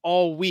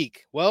all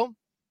week. Well,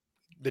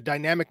 the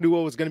dynamic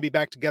duo is going to be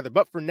back together.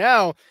 But for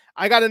now,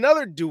 I got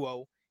another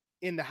duo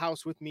in the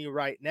house with me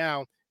right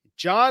now,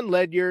 John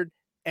Ledyard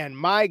and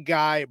my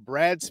guy,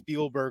 Brad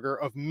Spielberger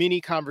of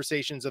Mini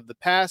Conversations of the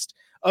Past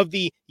of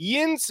the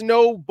Yin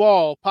Snow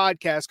Ball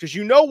podcast. Because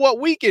you know what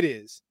week it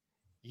is.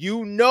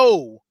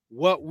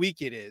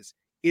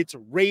 It's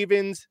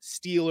Ravens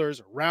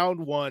Steelers round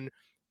 1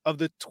 of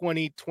the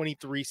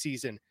 2023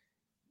 season.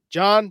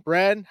 John,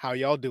 Brad, how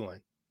y'all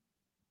doing?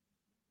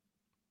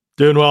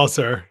 Doing well,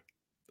 sir.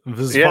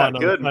 This is fun.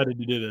 I'm excited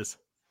to do this.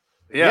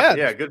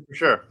 Yeah, good for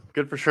sure.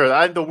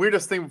 The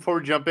weirdest thing before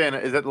we jump in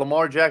is that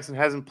Lamar Jackson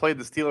hasn't played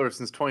the Steelers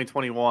since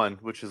 2021,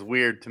 which is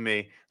weird to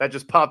me. That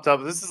just popped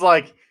up. This is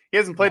like he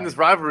hasn't played in this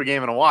rivalry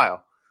game in a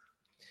while.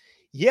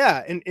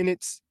 Yeah, and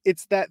it's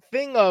that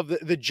thing of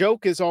the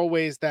joke is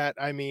always that,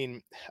 I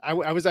mean,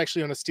 I was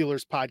actually on a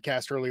Steelers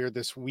podcast earlier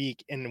this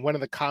week, and one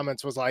of the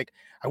comments was like,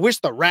 I wish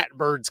the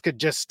Ratbirds could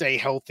just stay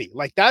healthy.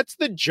 Like, that's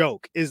the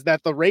joke, is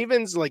that the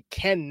Ravens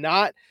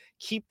cannot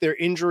keep their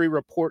injury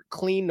report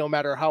clean no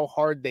matter how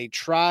hard they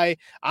try.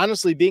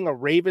 Honestly, being a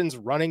Ravens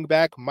running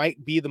back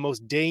might be the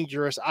most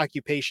dangerous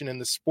occupation in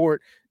the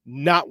sport.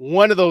 Not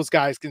one of those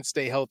guys can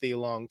stay healthy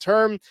long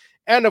term.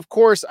 And of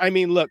course, I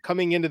mean, look,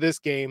 coming into this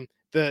game,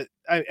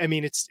 I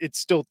mean, it's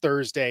still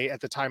Thursday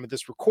at the time of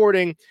this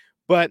recording,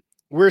 but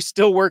we're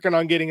still working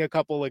on getting a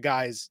couple of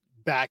guys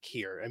back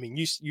here. I mean,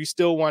 you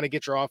still want to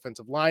get your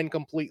offensive line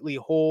completely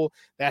whole.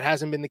 That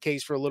hasn't been the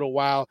case for a little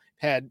while.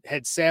 Had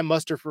Sam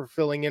Mustipher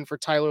filling in for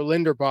Tyler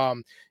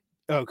Linderbaum,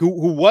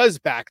 who was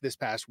back this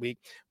past week,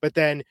 but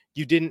then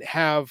you didn't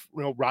have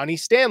Ronnie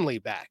Stanley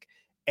back.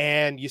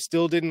 And you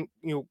still didn't,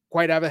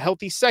 quite have a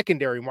healthy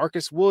secondary.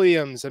 Marcus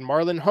Williams and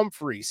Marlon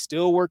Humphrey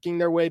still working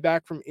their way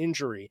back from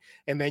injury.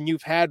 And then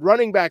you've had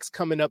running backs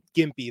coming up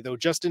gimpy, though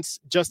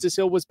Justice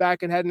Hill was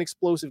back and had an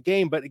explosive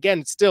game. But again,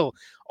 it's still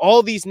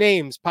all these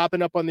names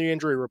popping up on the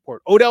injury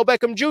report. Odell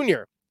Beckham Jr.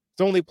 has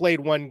only played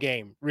one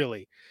game,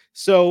 really.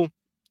 So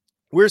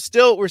we're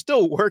still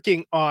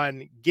working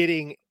on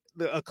getting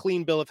a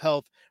clean bill of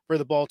health for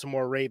the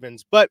Baltimore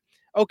Ravens. But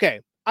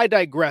okay, I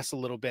digress a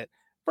little bit.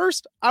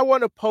 First, I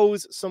want to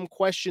pose some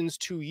questions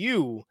to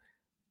you,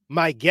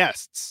 my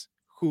guests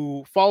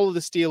who follow the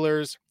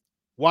Steelers,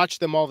 watch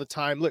them all the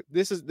time. Look,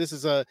 this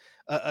is a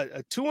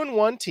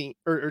 2-1 team,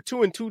 or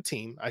 2-2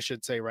 team, I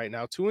should say right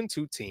now,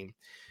 2-2 team.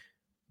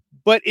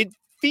 But it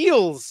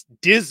feels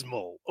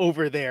dismal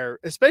over there,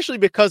 especially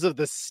because of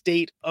the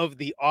state of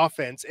the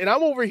offense. And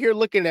I'm over here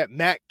looking at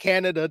Matt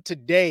Canada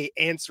today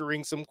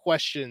answering some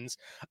questions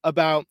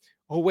about,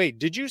 oh, wait,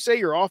 did you say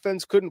your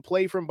offense couldn't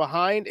play from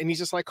behind? And he's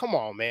just like, come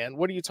on, man,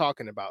 what are you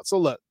talking about? So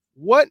look,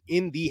 what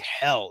in the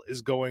hell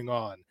is going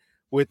on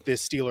with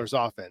this Steelers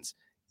offense?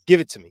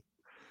 Give it to me.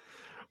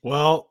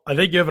 Well, I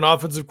think you have an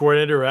offensive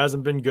coordinator who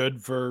hasn't been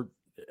good for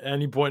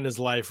any point in his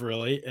life,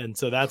 really. And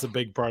so that's a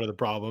big part of the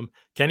problem.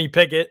 Kenny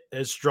Pickett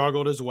has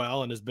struggled as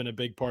well and has been a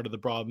big part of the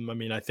problem. I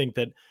mean, I think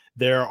that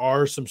there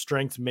are some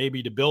strengths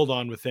maybe to build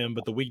on with him,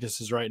 but the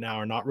weaknesses right now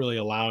are not really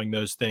allowing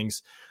those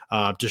things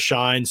to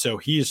shine. So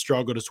he has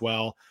struggled as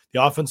well.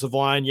 The offensive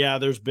line, yeah,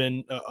 there's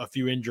been a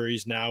few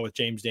injuries now with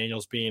James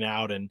Daniels being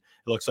out, and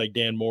it looks like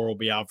Dan Moore will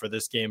be out for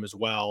this game as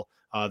well.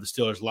 The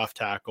Steelers left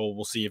tackle.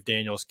 We'll see if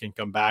Daniels can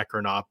come back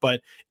or not.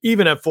 But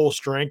even at full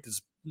strength,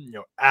 it's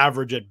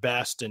average at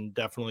best and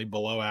definitely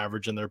below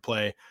average in their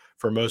play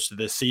for most of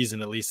this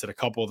season, at least at a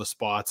couple of the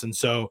spots. And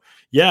so,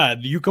 yeah,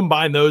 you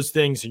combine those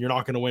things and you're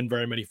not going to win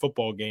very many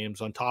football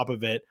games. On top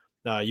of it,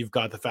 you've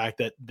got the fact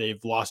that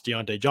they've lost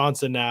Deontay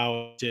Johnson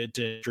now to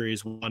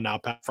injuries. One now,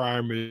 Pat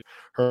Freiermuth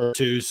hurt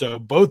too. So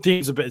both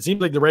teams, it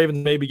seems like the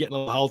Ravens may be getting a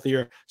little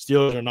healthier.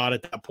 Steelers are not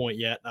at that point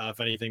yet.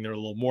 If anything, they're a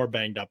little more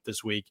banged up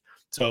this week.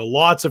 So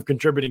lots of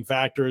contributing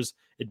factors.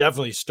 It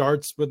definitely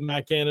starts with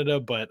Matt Canada,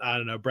 but I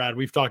don't know, Brad,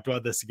 we've talked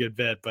about this a good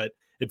bit, but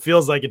it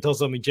feels like until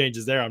something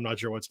changes there, I'm not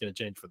sure what's going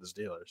to change for the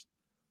Steelers.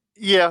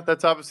 Yeah,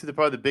 that's obviously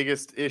probably the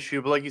biggest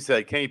issue. But like you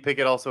said, Kenny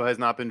Pickett also has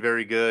not been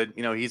very good.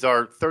 He's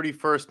our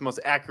 31st most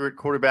accurate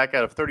quarterback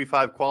out of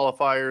 35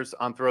 qualifiers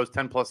on throws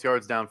 10-plus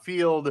yards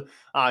downfield.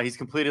 He's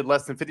completed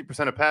less than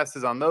 50% of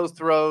passes on those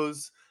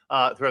throws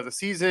throughout the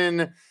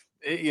season.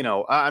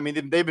 I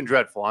mean, they've been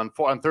dreadful. On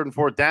third and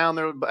fourth down,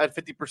 they're at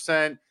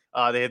 50%.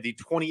 They had the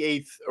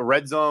 28th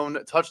red zone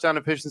touchdown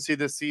efficiency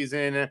this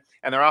season,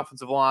 and their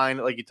offensive line,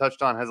 like you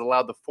touched on, has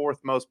allowed the fourth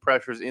most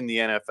pressures in the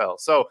NFL.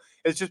 So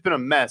it's just been a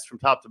mess from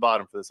top to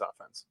bottom for this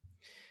offense.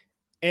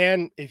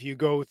 And if you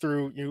go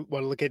through, you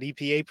want to look at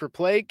EPA per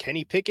play,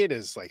 Kenny Pickett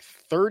is like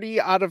 30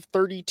 out of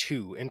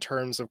 32 in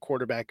terms of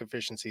quarterback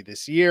efficiency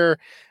this year.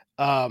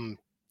 No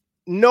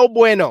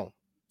bueno.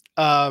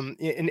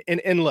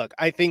 And look,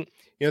 I think,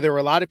 there were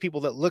a lot of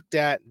people that looked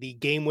at the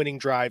game-winning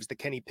drives that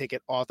Kenny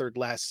Pickett authored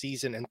last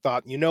season and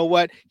thought, you know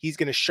what, he's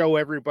going to show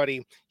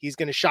everybody, he's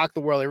going to shock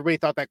the world. Everybody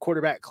thought that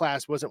quarterback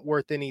class wasn't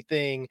worth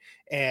anything.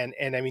 And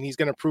I mean, he's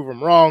going to prove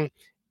them wrong.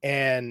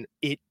 And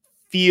it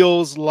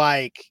feels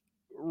like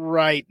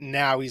right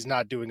now he's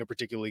not doing a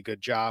particularly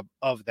good job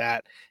of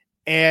that.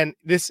 And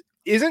this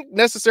isn't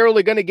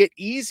necessarily going to get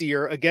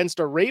easier against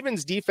a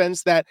Ravens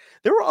defense that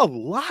there were a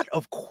lot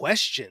of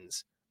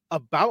questions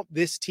about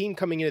this team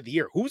coming into the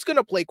year. Who's going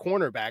to play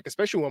cornerback,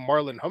 especially when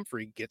Marlon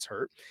Humphrey gets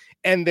hurt?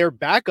 And their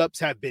backups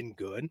have been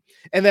good.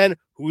 And then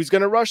who's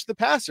going to rush the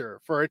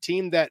passer for a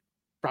team that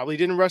probably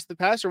didn't rush the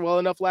passer well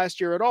enough last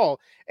year at all?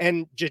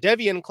 And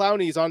Jadeveon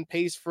Clowney is on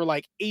pace for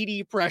like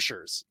 80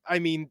 pressures. I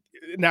mean,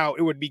 now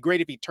it would be great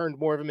if he turned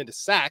more of them into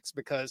sacks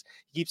because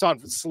he keeps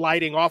on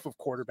sliding off of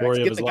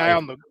quarterbacks. Get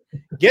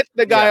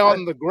the guy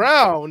on the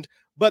ground.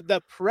 But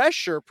the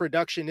pressure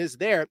production is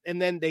there.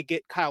 And then they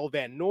get Kyle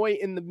Van Noy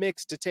in the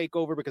mix to take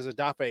over because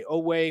Odafe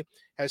Oweh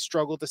has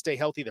struggled to stay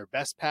healthy, their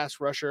best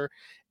pass rusher.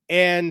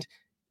 And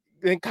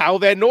then Kyle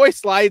Van Noy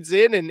slides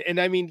in.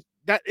 And I mean,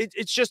 that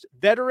it's just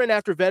veteran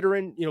after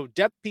veteran,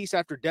 depth piece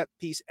after depth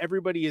piece.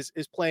 Everybody is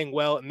playing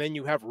well. And then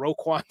you have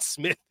Roquan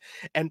Smith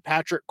and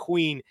Patrick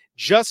Queen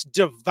just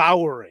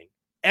devouring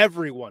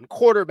everyone.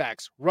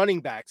 Quarterbacks,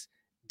 running backs,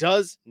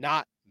 does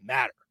not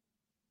matter.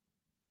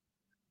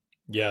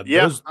 Yeah,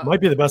 those might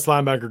be the best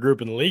linebacker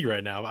group in the league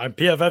right now.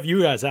 PFF,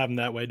 you guys have them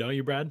that way, don't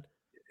you, Brad?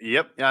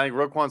 Yep. Yeah, I think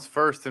Roquan's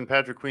first and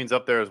Patrick Queen's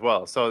up there as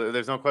well. So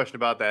there's no question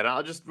about that. And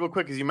I'll just real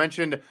quick, as you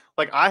mentioned,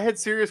 like I had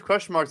serious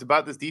question marks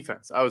about this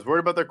defense. I was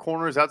worried about their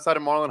corners outside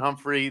of Marlon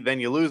Humphrey. Then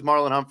you lose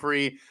Marlon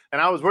Humphrey. And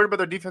I was worried about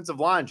their defensive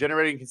line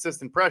generating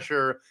consistent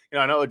pressure.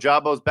 I know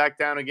Ajabo's back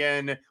down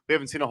again. We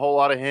haven't seen a whole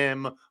lot of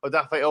him.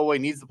 Odafe Owe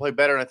needs to play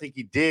better. And I think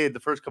he did the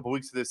first couple of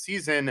weeks of this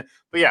season.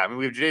 But yeah, I mean,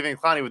 we have Jadeveon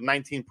Clowney with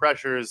 19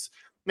 pressures.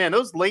 Man,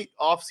 those late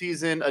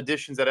offseason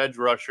additions at edge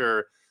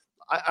rusher,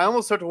 I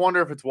almost start to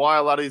wonder if it's why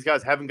a lot of these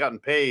guys haven't gotten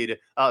paid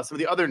some of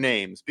the other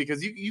names,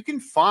 because you can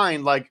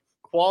find like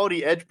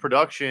quality edge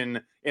production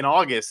in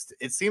August.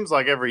 It seems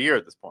like every year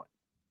at this point.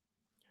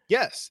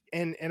 Yes.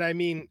 And I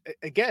mean,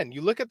 again,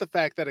 you look at the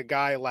fact that a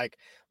guy like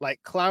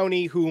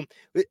Clowney, who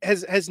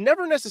has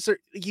never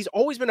necessarily, he's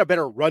always been a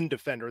better run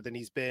defender than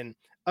he's been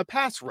a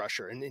pass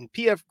rusher. And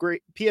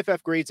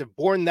PFF grades have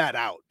borne that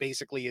out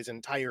basically his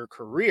entire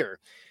career.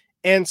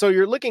 And so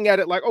you're looking at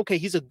it like, okay,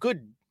 he's a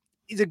good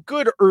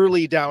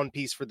early down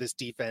piece for this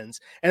defense.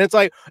 And it's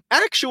like,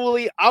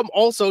 actually, I'm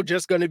also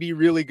just going to be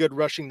really good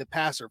rushing the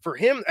passer. For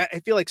him, I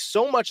feel like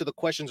so much of the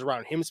questions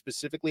around him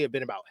specifically have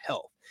been about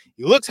health.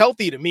 He looks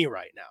healthy to me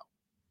right now.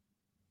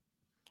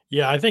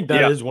 Yeah, I think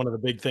that is one of the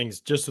big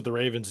things just with the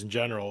Ravens in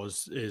general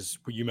is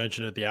what you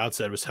mentioned at the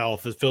outset was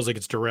health. It feels like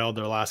it's derailed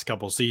their last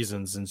couple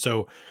seasons. And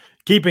so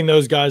keeping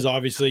those guys,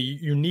 obviously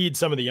you need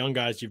some of the young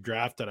guys you've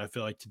drafted, I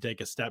feel like, to take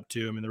a step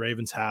to. I mean, the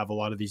Ravens have a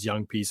lot of these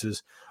young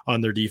pieces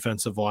on their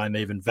defensive line.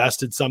 They've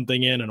invested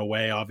something in a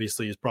way,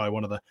 obviously, is probably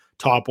one of the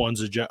top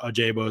ones,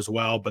 Ajabo as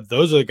well. But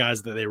those are the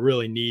guys that they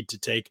really need to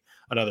take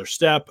another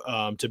step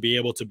to be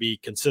able to be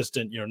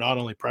consistent, not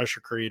only pressure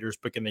creators,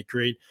 but can they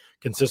create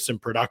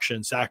consistent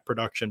production, sack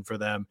production for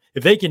them?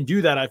 If they can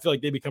do that, I feel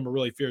like they become a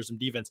really fearsome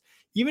defense.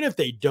 Even if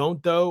they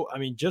don't, though, I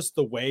mean, just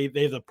the way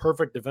they have the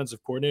perfect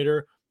defensive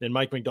coordinator and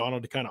Mike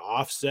Macdonald to kind of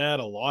offset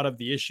a lot of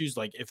the issues.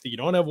 Like if you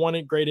don't have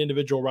one great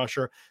individual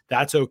rusher,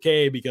 that's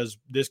okay, because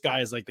this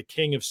guy is like the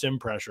king of sim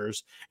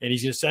pressures and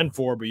he's going to send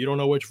four, but you don't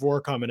know which four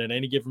are coming at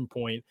any given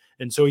point.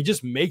 And so he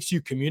just makes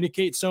you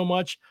communicate so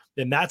much.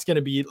 And that's going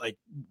to be like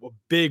a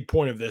big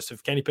point of this.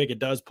 If Kenny Pickett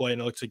does play,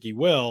 and it looks like he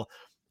will,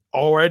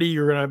 already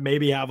you're going to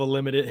maybe have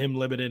limited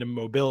in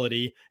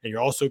mobility, and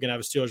you're also going to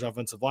have a Steelers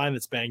offensive line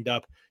that's banged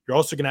up. You're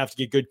also going to have to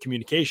get good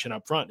communication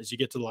up front as you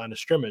get to the line of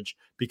scrimmage,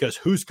 because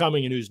who's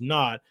coming and who's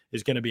not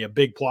is going to be a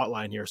big plot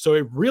line here. So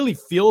it really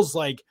feels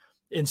like,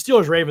 and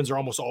Steelers Ravens are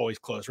almost always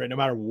close, right? No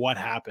matter what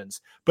happens,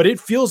 but it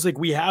feels like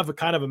we have a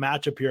kind of a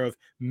matchup here of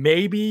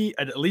maybe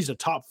at least a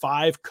top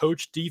 5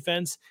 coach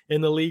defense in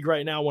the league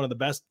right now. One of the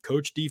best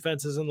coach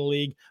defenses in the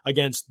league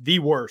against the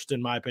worst,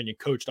 in my opinion,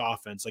 coached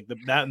offense. Like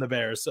that and the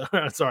Bears,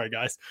 sorry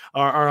guys,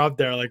 are up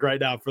there like right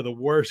now for the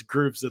worst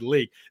groups in the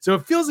league. So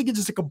it feels like it's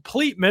just a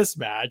complete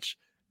mismatch.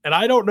 And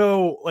I don't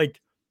know, like,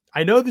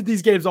 I know that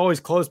these games are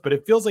always close, but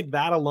it feels like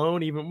that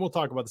alone, even we'll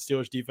talk about the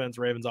Steelers defense,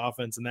 Ravens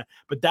offense and that,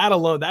 but that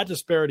alone, that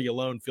disparity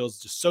alone feels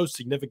just so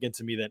significant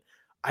to me that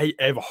I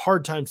have a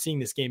hard time seeing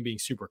this game being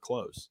super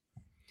close.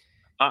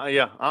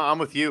 Yeah, I'm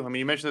with you. I mean,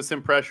 you mentioned the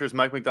sim pressures.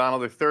 Mike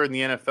Macdonald, they're third in the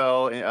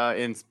NFL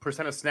in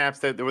percent of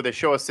snaps where they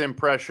show a sim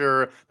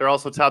pressure. They're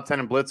also top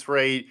 10 in blitz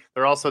rate.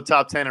 They're also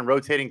top 10 in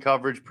rotating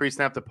coverage,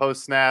 pre-snap to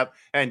post-snap,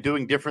 and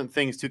doing different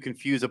things to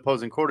confuse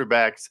opposing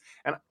quarterbacks.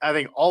 And I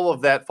think all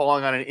of that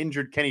falling on an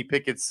injured Kenny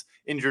Pickett's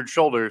injured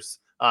shoulders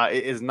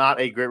is not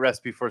a great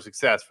recipe for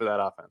success for that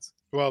offense.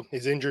 Well,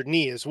 his injured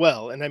knee as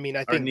well. And I mean,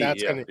 I think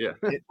that's going to,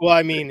 yeah. Well,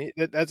 I mean,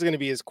 that's going to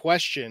be his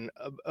question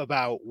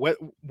about what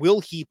will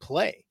he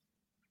play?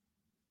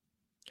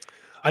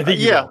 I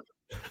think yeah.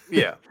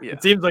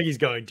 It seems like he's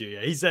going to.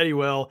 Yeah, he said he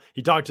will.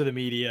 He talked to the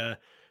media.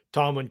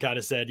 Tomlin kind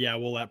of said, "Yeah,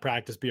 we'll let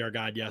practice be our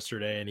guide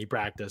yesterday," and he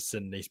practiced,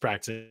 and he's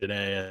practicing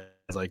today.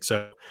 It's like,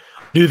 so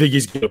I do think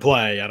he's going to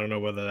play. I don't know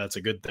whether that's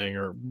a good thing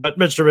but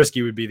Mitch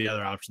Trubisky would be the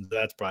other option. So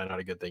that's probably not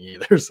a good thing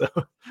either. So,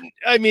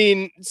 I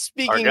mean,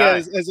 speaking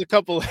as a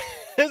couple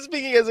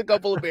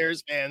of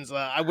Bears fans,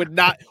 I would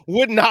not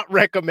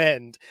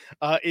recommend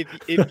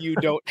if you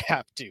don't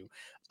have to.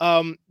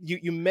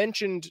 You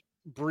mentioned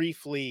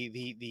briefly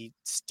the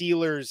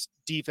Steelers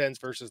defense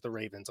versus the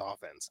Ravens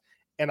offense,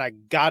 and I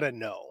gotta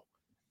know,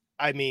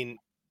 I mean,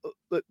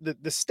 the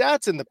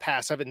stats in the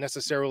past haven't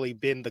necessarily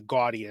been the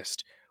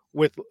gaudiest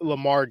with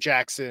Lamar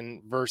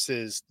Jackson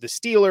versus the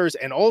Steelers.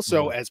 And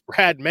also, as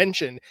Brad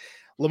mentioned,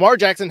 Lamar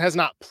Jackson has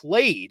not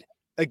played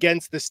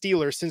against the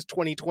Steelers since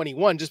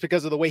 2021, just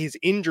because of the way his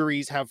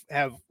injuries have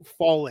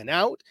fallen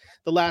out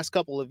the last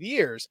couple of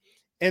years.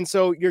 And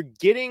so you're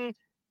getting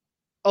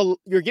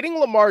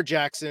Lamar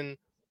Jackson,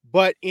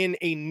 but in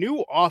a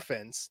new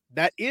offense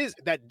that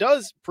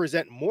does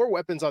present more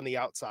weapons on the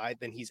outside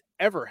than he's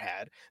ever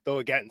had, though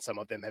again, some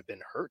of them have been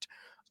hurt.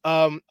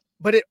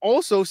 But it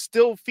also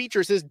still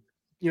features his,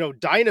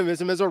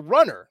 dynamism as a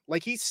runner.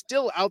 Like he's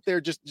still out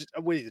there just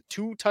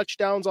 2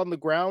 touchdowns on the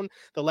ground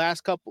the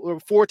last couple, or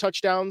 4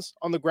 touchdowns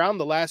on the ground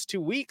the last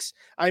 2 weeks.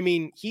 I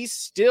mean, he's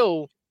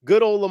still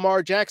good old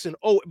Lamar Jackson.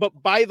 Oh, but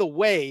by the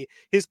way,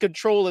 his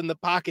control in the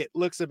pocket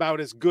looks about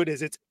as good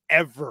as it's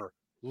ever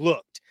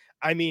looked.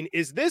 I mean,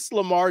 is this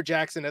Lamar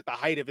Jackson at the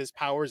height of his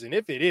powers? And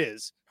if it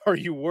is, are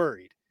you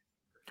worried?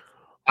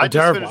 I'm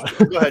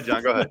terrified. Go ahead,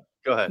 John. Go ahead.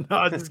 Go ahead. No,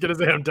 I was just gonna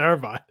say I'm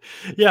terrified.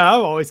 Yeah,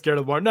 I'm always scared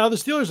of Lamar. Now the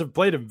Steelers have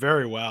played him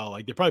very well.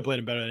 Like they probably played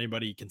him better than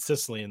anybody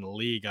consistently in the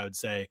league, I would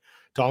say.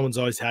 Tomlin's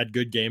always had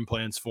good game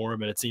plans for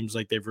him, and it seems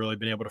like they've really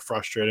been able to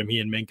frustrate him. He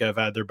and Minkah have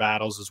had their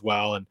battles as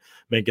well, and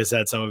Minkah's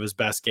had some of his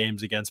best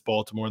games against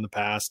Baltimore in the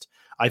past.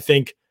 I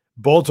think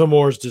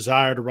Baltimore's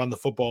desire to run the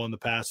football in the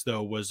past,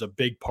 though, was a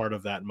big part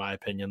of that, in my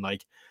opinion.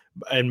 Like,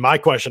 and my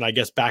question, I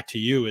guess, back to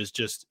you is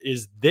just,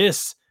 is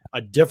this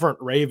a different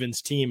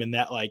Ravens team in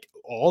that, like,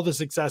 all the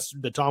success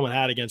that Tomlin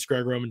had against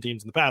Greg Roman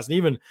teams in the past, and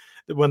even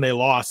when they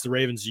lost, the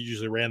Ravens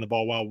usually ran the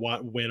ball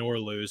well, win or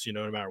lose,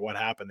 no matter what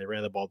happened, they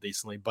ran the ball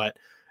decently. But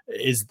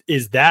is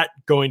that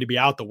going to be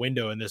out the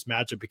window in this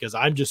matchup? Because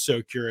I'm just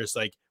so curious,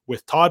 like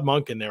with Todd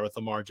Monk in there with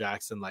Lamar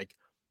Jackson, like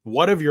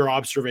what have your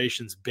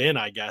observations been,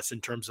 I guess,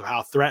 in terms of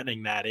how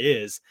threatening that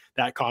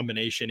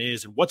combination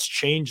is, and what's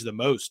changed the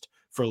most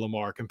for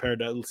Lamar compared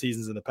to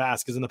seasons in the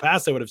past? Because in the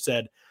past, I would have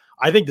said,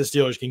 I think the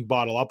Steelers can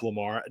bottle up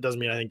Lamar. It doesn't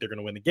mean I think they're going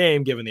to win the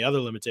game, given the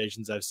other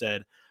limitations I've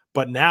said.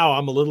 But now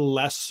I'm a little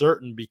less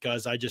certain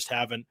because I just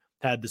haven't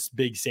had this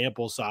big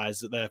sample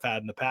size that I've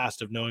had in the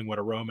past of knowing what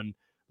a Roman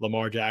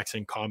Lamar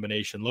Jackson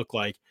combination looked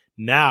like.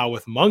 Now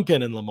with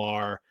Monken and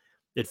Lamar,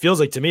 it feels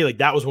like to me like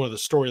that was one of the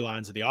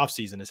storylines of the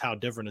offseason, is how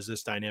different is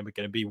this dynamic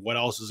going to be? What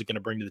else is it going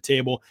to bring to the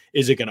table?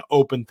 Is it going to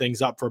open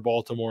things up for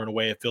Baltimore in a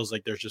way it feels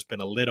like there's just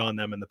been a lid on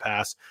them in the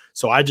past?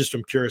 So I just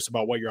am curious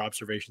about what your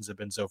observations have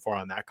been so far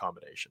on that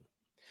combination.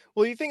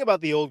 Well, you think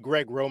about the old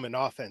Greg Roman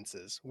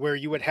offenses where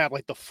you would have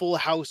like the full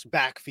house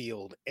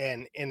backfield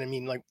and I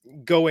mean, like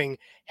going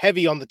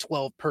heavy on the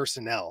 12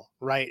 personnel,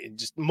 right? And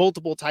just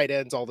multiple tight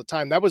ends all the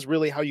time. That was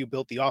really how you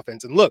built the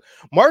offense. And look,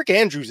 Mark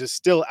Andrews is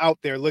still out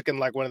there looking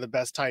like one of the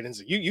best tight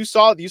ends. You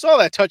saw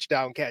that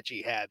touchdown catch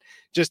he had,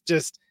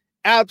 just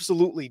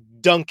absolutely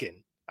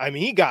dunking. I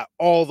mean, he got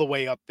all the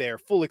way up there,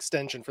 full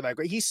extension for that.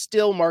 He's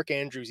still Mark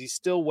Andrews. He's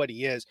still what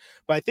he is.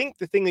 But I think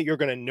the thing that you're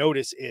going to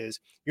notice is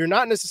you're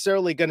not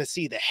necessarily going to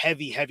see the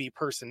heavy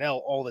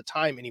personnel all the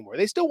time anymore.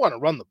 They still want to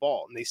run the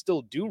ball, and they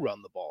still do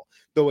run the ball.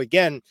 Though,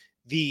 again,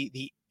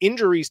 the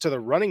injuries to the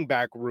running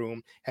back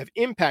room have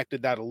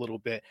impacted that a little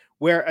bit,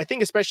 where I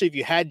think especially if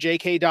you had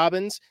J.K.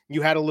 Dobbins,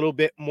 you had a little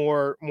bit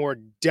more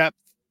depth,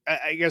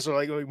 I guess, or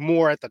like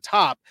more at the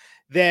top,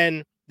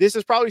 then this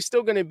is probably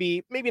still going to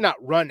be maybe not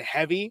run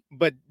heavy,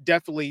 but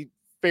definitely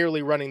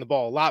fairly running the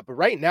ball a lot. But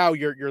right now,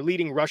 your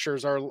leading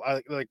rushers are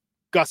like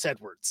Gus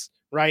Edwards,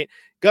 right?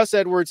 Gus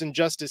Edwards and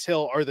Justice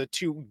Hill are the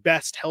two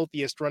best,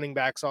 healthiest running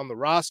backs on the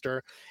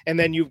roster. And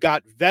then you've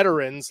got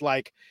veterans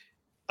like,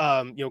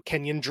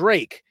 Kenyon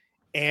Drake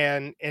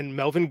and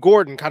Melvin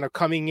Gordon kind of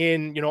coming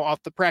in,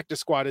 off the practice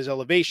squad as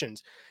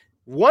elevations.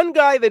 One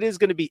guy that is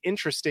going to be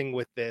interesting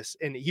with this,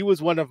 and he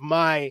was one of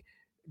my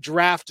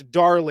draft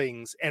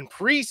darlings and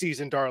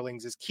preseason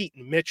darlings, is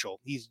Keaton Mitchell.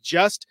 He's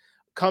just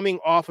coming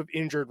off of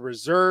injured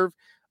reserve.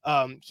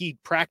 He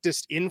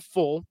practiced in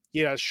full. He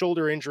had a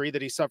shoulder injury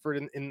that he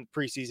suffered in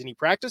preseason. He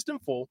practiced in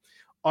full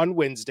on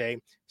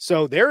Wednesday.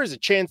 So there is a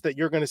chance that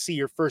you're going to see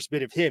your first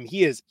bit of him.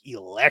 He is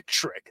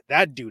electric.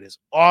 That dude is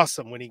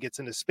awesome when he gets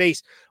into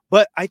space.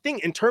 But I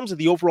think in terms of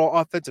the overall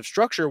offensive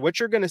structure, what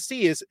you're going to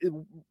see is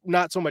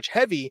not so much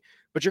heavy,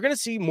 but you're going to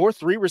see more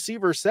 3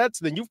 receiver sets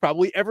than you've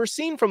probably ever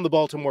seen from the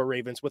Baltimore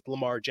Ravens with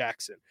Lamar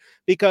Jackson.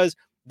 Because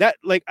that,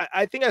 like,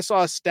 I think I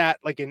saw a stat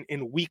like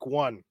in week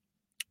 1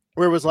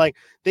 where it was like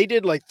they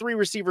did like 3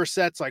 receiver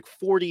sets like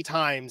 40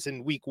 times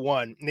in week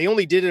 1, and they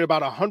only did it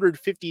about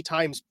 150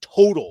 times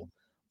total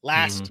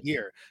last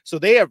year. So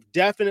they have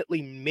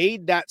definitely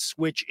made that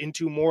switch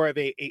into more of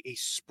a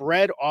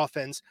spread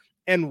offense.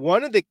 And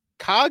one of the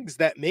cogs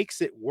that makes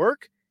it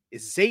work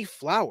is Zay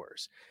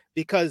Flowers,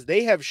 because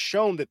they have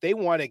shown that they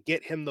want to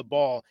get him the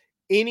ball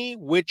any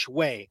which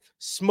way,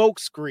 smoke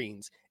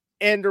screens,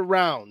 end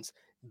arounds,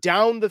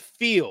 down the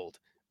field.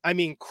 I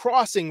mean,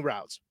 crossing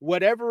routes,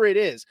 whatever it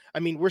is. I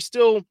mean, we're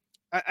still,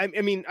 I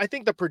mean, I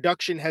think the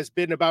production has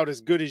been about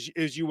as good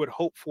as you would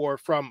hope for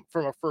from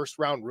a first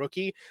round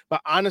rookie.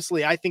 But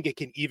honestly, I think it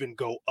can even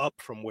go up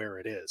from where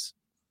it is.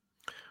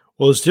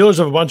 Well, the Steelers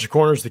have a bunch of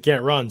corners that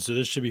can't run, so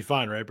this should be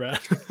fine, right, Brad?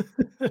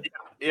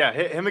 Yeah,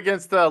 him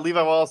against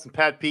Levi Wallace and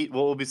Pat Pete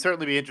will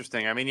certainly be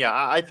interesting. I mean, yeah,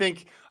 I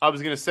think I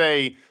was going to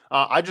say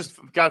I just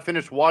got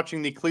finished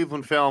watching the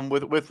Cleveland film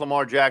with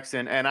Lamar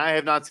Jackson, and I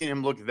have not seen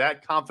him look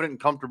that confident and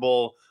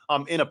comfortable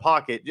in a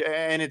pocket.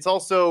 And it's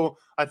also,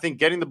 I think,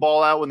 getting the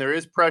ball out when there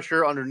is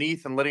pressure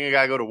underneath and letting a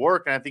guy go to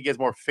work, and I think he has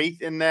more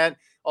faith in that.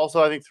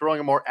 Also, I think throwing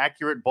a more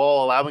accurate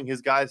ball, allowing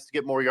his guys to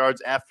get more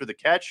yards after the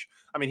catch.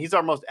 I mean, he's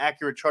our most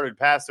accurate charted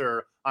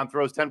passer on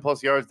throws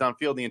 10-plus yards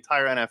downfield in the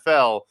entire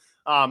NFL.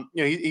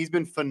 He's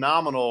been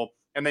phenomenal.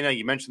 And then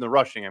you mentioned the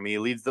rushing. I mean, he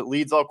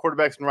leads all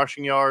quarterbacks in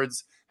rushing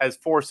yards, has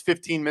forced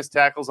 15 missed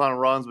tackles on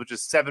runs, which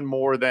is 7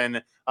 more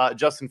than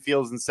Justin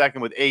Fields in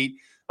second with 8.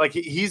 Like,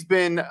 he's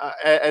been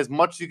as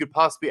much as you could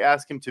possibly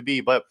ask him to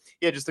be. But,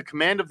 yeah, just the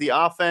command of the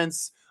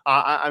offense.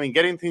 I mean,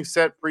 getting things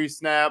set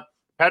pre-snap,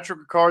 Patrick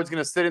Ricard's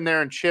going to sit in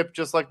there and chip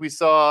just like we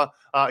saw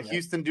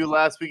Houston do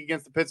last week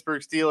against the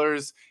Pittsburgh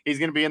Steelers. He's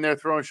going to be in there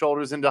throwing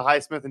shoulders into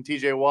Highsmith and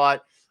TJ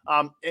Watt.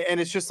 And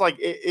it's just like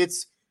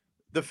it's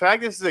the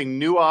fact this is a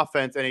new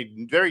offense and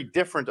a very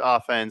different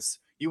offense.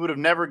 You would have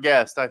never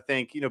guessed, I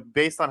think,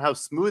 based on how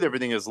smooth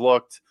everything has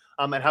looked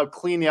and how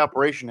clean the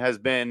operation has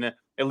been,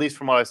 at least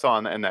from what I saw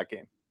in that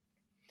game.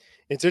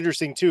 It's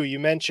interesting, too. You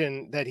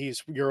mentioned that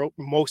he's your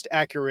most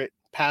accurate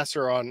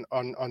passer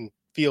on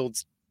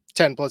fields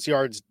 10 plus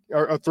yards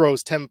or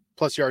throws 10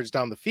 plus yards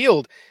down the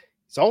field.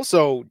 It's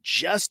also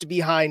just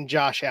behind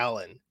Josh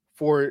Allen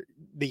for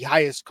the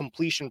highest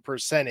completion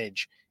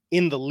percentage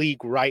in the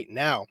league right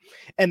now.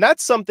 And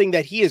that's something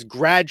that he has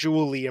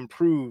gradually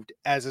improved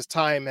as his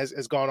time has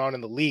gone on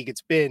in the league.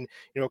 It's been,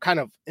 kind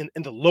of in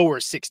the lower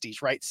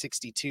 60s, right?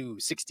 62,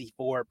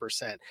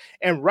 64%.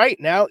 And right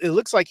now it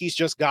looks like he's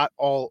just got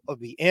all of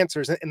the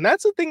answers. And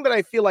that's the thing that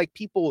I feel like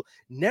people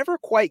never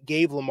quite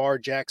gave Lamar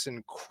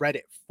Jackson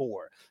credit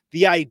for.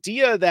 The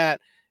idea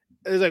that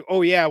it's like,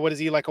 oh yeah, what is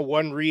he, like a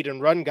one read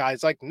and run guy?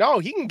 It's like, no,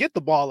 he can get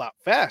the ball out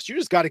fast. You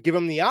just got to give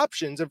him the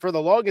options. And for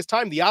the longest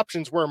time, the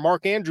options were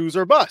Mark Andrews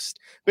or bust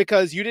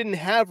because you didn't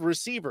have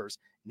receivers.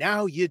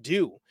 Now you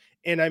do.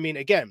 And I mean,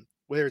 again,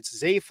 whether it's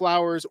Zay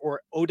Flowers or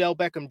Odell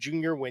Beckham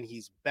Jr. when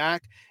he's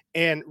back,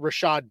 and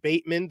Rashad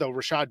Bateman, though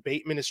Rashad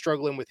Bateman is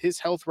struggling with his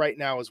health right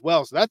now as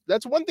well. So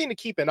that's one thing to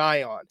keep an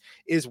eye on,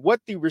 is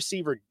what the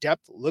receiver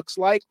depth looks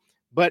like.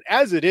 But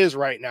as it is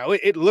right now,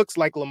 it looks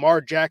like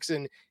Lamar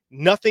Jackson,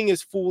 nothing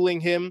is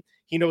fooling him.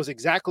 He knows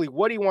exactly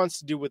what he wants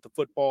to do with the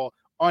football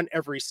on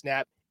every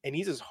snap, and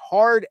he's as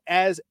hard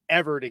as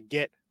ever to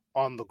get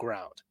on the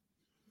ground.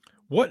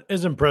 What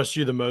has impressed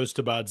you the most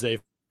about Zay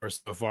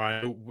so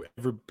far?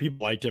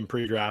 People liked him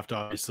pre-draft,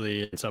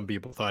 obviously, and some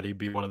people thought he'd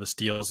be one of the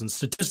steals. And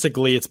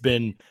statistically, it's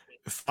been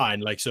fine.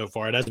 Like so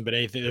far, it hasn't been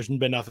anything. There's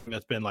been nothing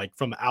that's been like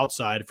from the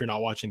outside, if you're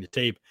not watching the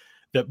tape,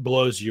 that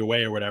blows you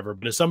away or whatever.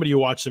 But as somebody who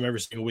watches him every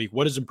single week,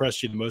 what has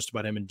impressed you the most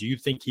about him? And do you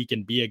think he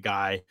can be a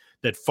guy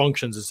that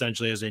functions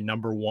essentially as a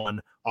number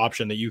one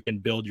option that you can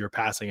build your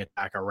passing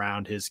attack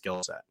around his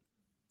skill set?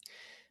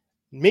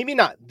 Maybe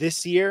not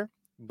this year,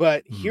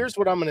 but here's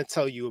what I'm going to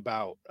tell you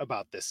about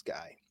this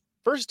guy.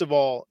 First of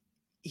all,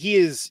 he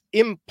is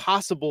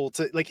impossible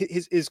to, like,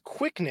 his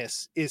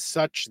quickness is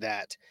such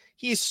that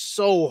he's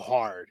so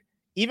hard,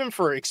 even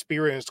for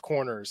experienced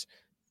corners,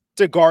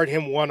 to guard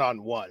him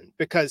one-on-one,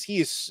 because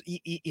his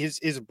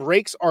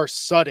breaks are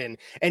sudden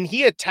and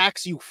he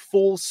attacks you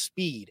full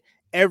speed,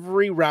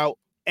 every route,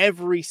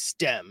 every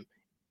stem,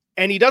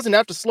 and he doesn't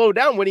have to slow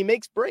down when he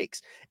makes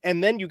breaks.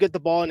 And then you get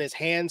the ball in his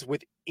hands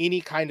with any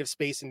kind of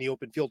space in the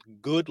open field.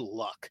 Good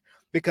luck,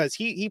 because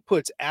he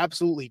puts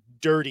absolutely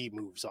dirty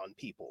moves on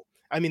people.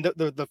 I mean,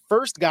 the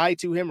first guy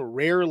to him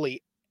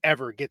rarely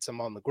ever gets him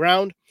on the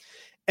ground.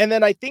 And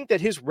then I think that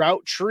his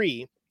route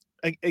tree,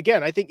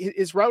 again, I think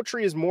his route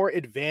tree is more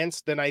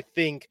advanced than I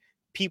think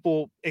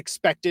people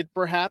expected,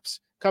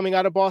 perhaps, coming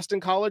out of Boston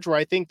College, where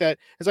I think that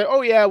it's like,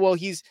 oh yeah, well,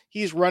 he's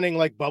running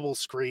like bubble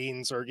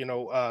screens, or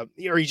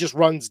or he just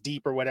runs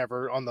deep or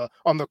whatever on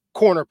the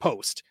corner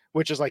post,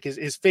 which is like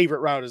his favorite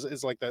route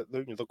is like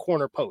the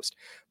corner post.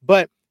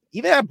 But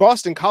even at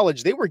Boston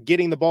College, they were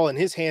getting the ball in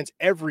his hands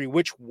every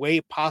which way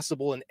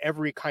possible and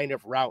every kind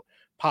of route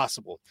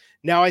possible.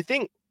 Now, I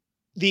think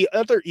the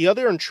other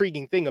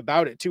intriguing thing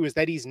about it too is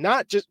that he's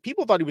not just,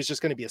 people thought he was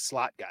just going to be a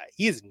slot guy.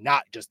 He is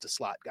not just a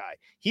slot guy.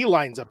 He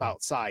lines up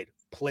outside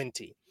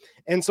plenty.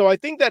 And so I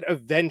think that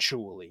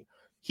eventually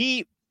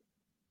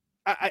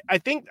I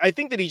think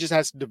that he just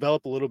has to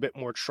develop a little bit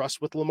more trust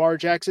with Lamar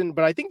Jackson.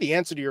 But I think the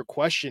answer to your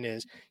question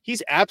is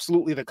he's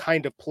absolutely the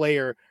kind of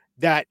player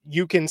that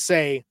you can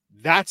say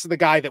that's the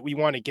guy that we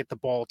want to get the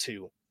ball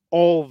to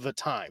all the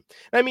time.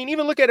 I mean,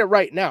 even look at it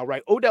right now,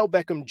 right? Odell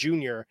Beckham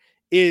Jr.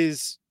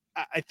 is,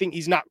 I think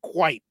he's not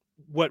quite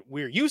what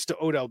we're used to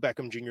Odell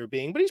Beckham Jr.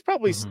 being, but he's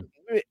probably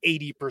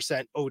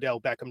 80%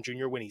 Odell Beckham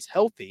Jr. when he's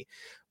healthy.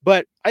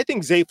 But I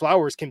think Zay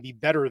Flowers can be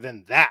better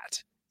than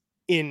that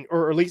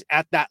or at least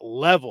at that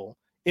level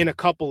in a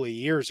couple of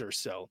years or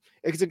so.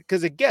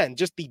 Because again,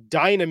 just the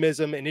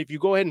dynamism, and if you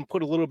go ahead and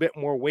put a little bit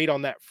more weight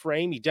on that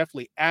frame, he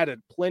definitely added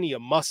plenty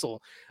of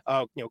muscle,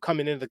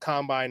 coming into the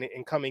combine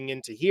and coming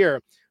into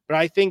here. But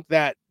I think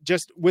that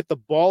just with the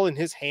ball in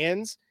his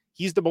hands,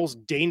 he's the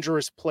most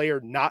dangerous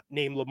player not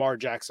named Lamar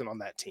Jackson on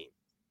that team.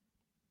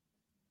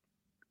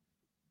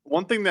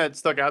 One thing that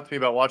stuck out to me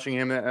about watching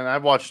him, and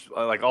I've watched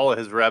like all of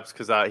his reps,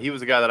 because he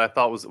was a guy that I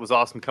thought was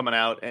awesome coming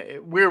out.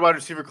 Weird wide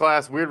receiver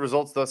class, weird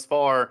results thus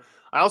far.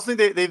 I also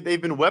think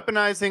they've been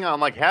weaponizing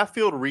on like half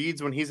field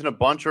reads when he's in a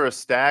bunch or a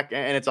stack,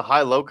 and it's a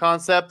high-low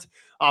concept.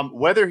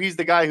 Whether he's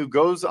the guy who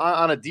goes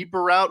on a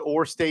deeper route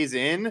or stays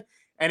in,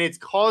 and it's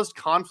caused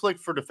conflict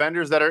for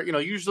defenders that are,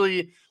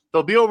 usually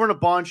they'll be over in a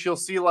bunch. You'll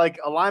see like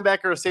a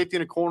linebacker or a safety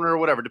in a corner or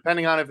whatever,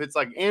 depending on if it's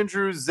like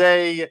Andrew,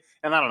 Zay,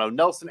 and I don't know,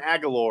 Nelson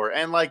Aguilar.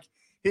 And like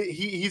they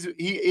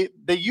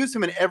use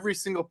him in every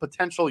single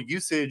potential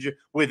usage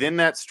within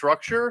that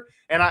structure.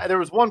 And there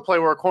was one play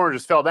where a corner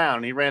just fell down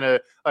and he ran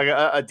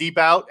a deep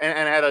out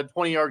and had a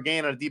 20-yard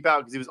gain on a deep out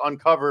because he was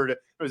uncovered. It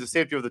was a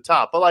safety over the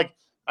top. But like,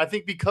 I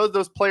think because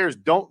those players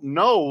don't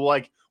know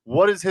like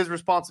what is his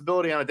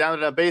responsibility on a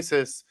down-to-down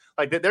basis,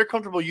 like they're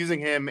comfortable using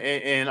him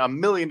in a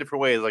million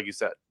different ways, like you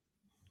said.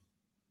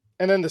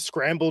 And then the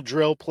scramble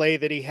drill play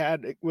that he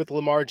had with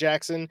Lamar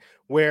Jackson,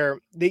 where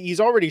he's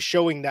already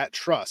showing that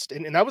trust.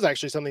 And that was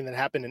actually something that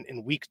happened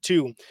in week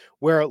 2,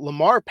 where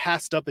Lamar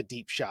passed up a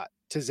deep shot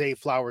to Zay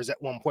Flowers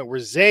at one point, where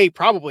Zay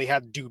probably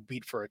had dude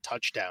beat for a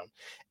touchdown.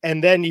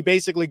 And then he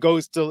basically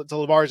goes to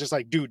Lamar, just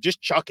like, dude,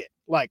 just chuck it.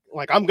 Like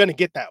I'm going to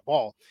get that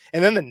ball.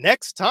 And then the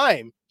next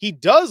time he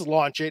does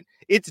launch it,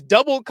 it's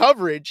double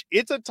coverage.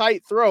 It's a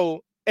tight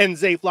throw. And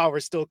Zay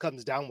Flowers still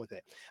comes down with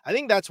it. I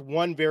think that's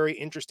one very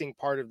interesting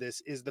part of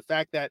this is the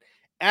fact that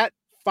at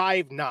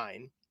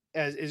 5'9",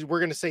 as we're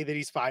going to say that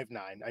he's 5'9".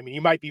 I mean, he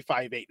might be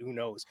 5'8", who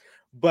knows?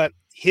 But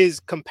his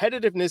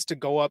competitiveness to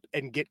go up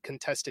and get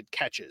contested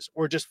catches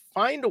or just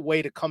find a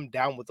way to come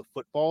down with the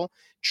football,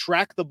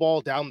 track the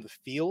ball down the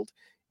field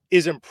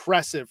is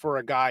impressive for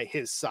a guy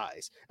his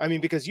size. I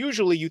mean, because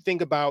usually you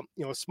think about,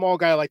 a small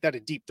guy like that, a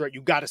deep threat,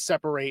 you got to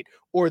separate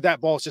or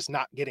that ball's just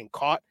not getting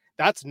caught.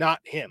 That's not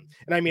him.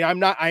 And I mean,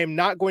 I am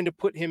not going to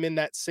put him in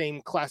that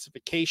same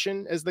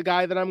classification as the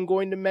guy that I'm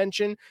going to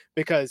mention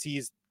because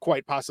he's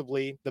quite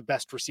possibly the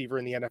best receiver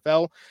in the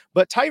NFL.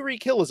 But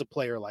Tyreek Hill is a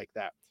player like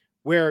that,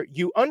 where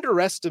you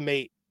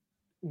underestimate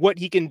what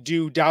he can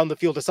do down the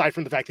field, aside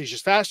from the fact that he's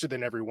just faster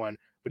than everyone,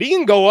 but he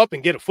can go up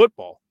and get a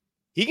football.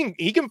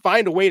 He can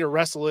find a way to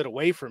wrestle it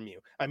away from you.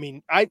 I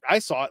mean, I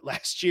saw it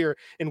last year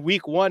in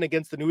week 1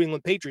 against the New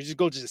England Patriots.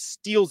 He just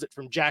steals it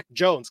from Jack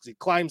Jones because he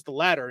climbs the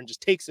ladder and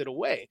just takes it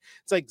away.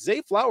 It's like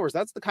Zay Flowers.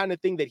 That's the kind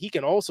of thing that he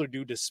can also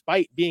do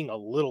despite being a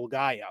little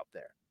guy out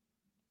there.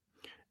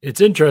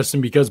 It's interesting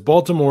because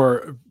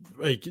Baltimore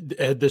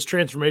had this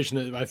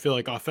transformation that I feel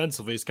like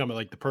offensively is coming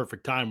like the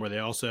perfect time where they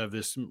also have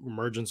this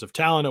emergence of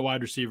talent at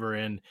wide receiver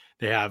and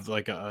they have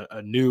like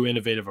a new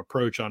innovative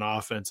approach on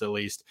offense, at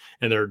least.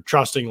 And they're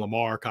trusting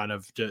Lamar kind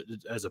of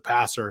as a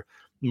passer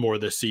more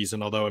this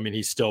season. Although, I mean,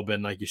 he's still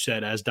been, like you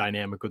said, as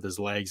dynamic with his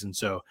legs. And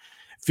so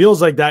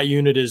feels like that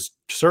unit is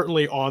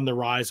certainly on the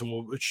rise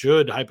and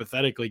should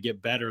hypothetically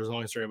get better as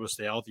long as they're able to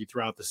stay healthy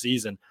throughout the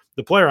season.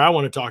 The player I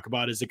want to talk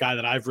about is a guy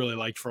that I've really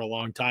liked for a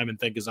long time and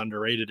think is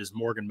underrated is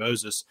Morgan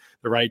Moses,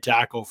 the right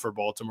tackle for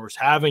Baltimore. Is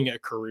having a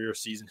career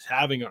season,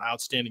 having an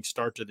outstanding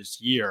start to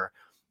this year.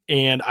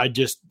 And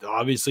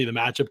obviously the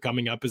matchup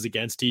coming up is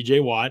against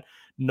TJ Watt.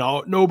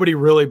 No, nobody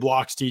really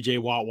blocks TJ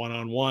Watt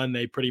one-on-one.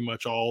 They pretty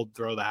much all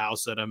throw the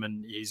house at him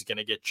and he's going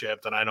to get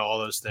chipped. And I know all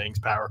those things.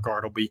 Pat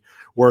Ricard will be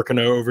working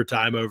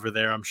overtime over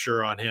there, I'm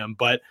sure, on him.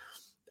 But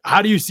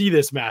how do you see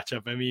this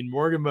matchup? I mean,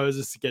 Morgan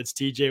Moses against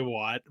TJ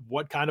Watt.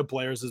 What kind of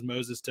players has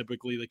Moses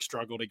typically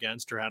struggled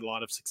against or had a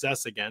lot of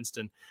success against?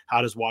 And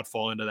how does Watt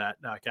fall into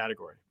that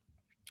category?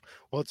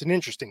 Well, it's an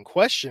interesting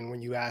question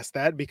when you ask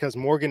that because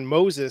Morgan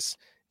Moses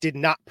did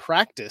not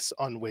practice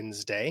on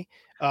Wednesday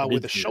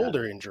with a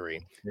shoulder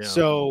injury. Yeah.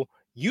 So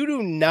you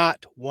do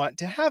not want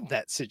to have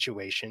that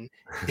situation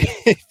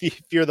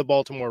if you're the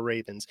Baltimore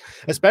Ravens,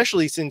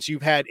 especially since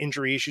you've had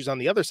injury issues on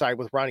the other side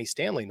with Ronnie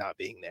Stanley not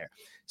being there.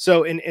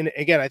 So, and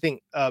again, I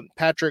think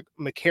Patrick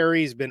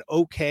McCarry's been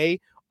okay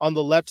on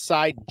the left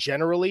side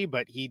generally,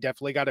 but he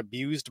definitely got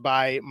abused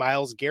by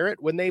Myles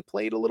Garrett when they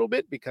played a little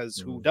bit because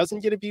who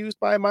doesn't get abused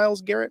by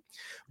Myles Garrett?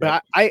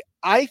 But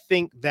I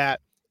think that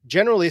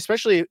generally,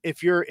 especially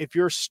if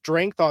you're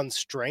strength on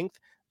strength,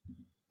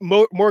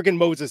 Morgan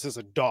Moses is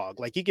a dog.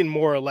 Like he can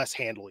more or less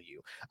handle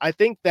you. I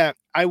think that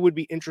I would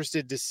be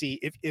interested to see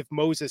if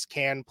Moses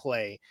can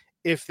play,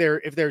 if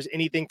there's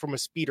anything from a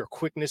speed or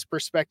quickness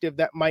perspective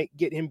that might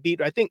get him beat.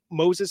 I think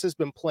Moses has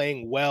been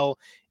playing well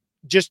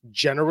just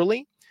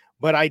generally,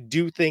 but I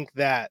do think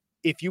that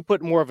if you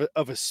put more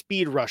of a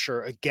speed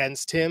rusher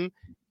against him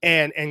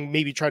and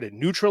maybe try to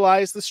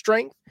neutralize the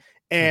strength,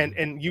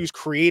 and use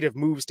creative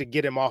moves to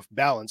get him off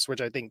balance, which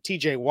I think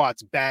TJ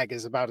Watt's bag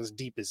is about as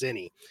deep as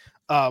any.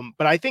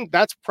 But I think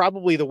that's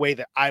probably the way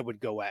that I would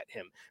go at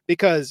him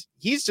because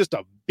he's just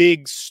a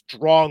big,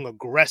 strong,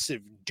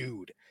 aggressive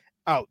dude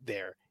out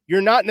there.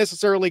 You're not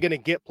necessarily going to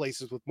get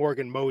places with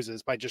Morgan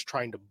Moses by just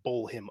trying to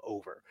bowl him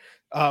over.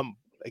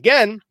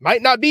 Again,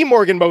 might not be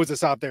Morgan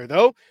Moses out there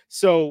though.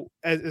 So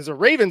as a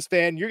Ravens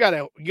fan, you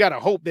gotta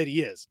hope that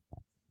he is.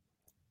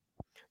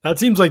 That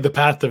seems like the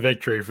path to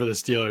victory for the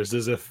Steelers.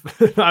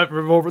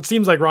 It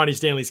seems like Ronnie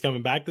Stanley's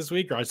coming back this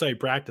week, or I saw he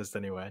practiced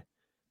anyway.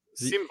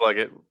 Seems like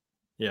it.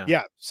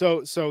 Yeah.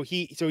 So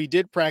he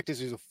did practice.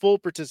 He was a full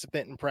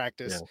participant in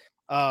practice.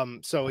 Yeah.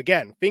 So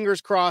again,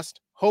 fingers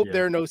crossed. Hope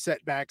there are no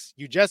setbacks.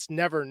 You just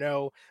never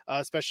know,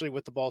 especially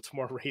with the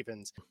Baltimore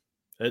Ravens.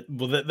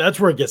 That's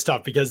where it gets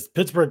tough because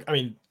Pittsburgh, I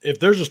mean,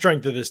 if there's a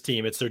strength of this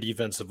team, it's their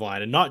defensive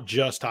line and not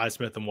just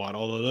Highsmith and Watt,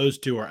 although those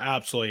two are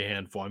absolutely a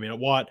handful. I mean,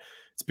 Watt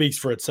speaks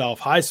for itself.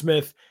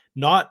 Highsmith,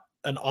 not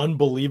an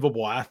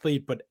unbelievable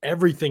athlete, but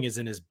everything is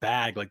in his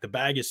bag. Like the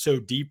bag is so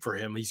deep for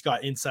him. He's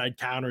got inside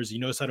counters. He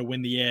knows how to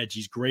win the edge.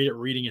 He's great at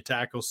reading a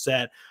tackle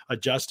set,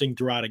 adjusting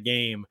throughout a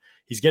game.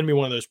 He's going to be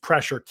one of those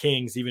pressure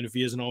kings, even if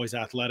he isn't always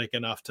athletic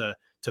enough to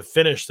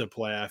finish the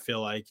play. I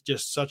feel like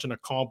just such an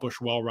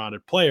accomplished,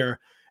 well-rounded player.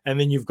 And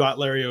then you've got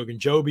Larry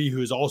Ogunjobi,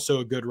 who's also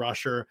a good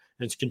rusher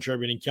and is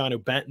contributing.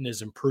 Keanu Benton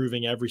is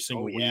improving every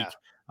single week.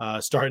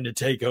 Starting to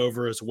take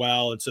over as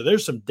well. And so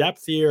there's some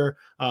depth here.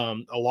 A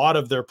lot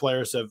of their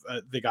players have,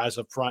 the guys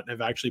up front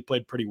have actually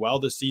played pretty well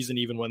this season,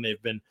 even when they've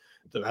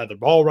had the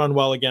ball run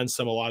well against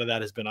them. A lot of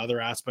that has been other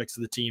aspects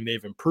of the team.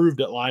 They've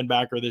improved at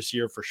linebacker this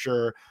year for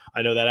sure.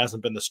 I know that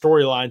hasn't been the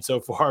storyline so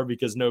far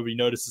because nobody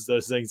notices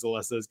those things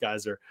unless those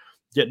guys are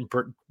getting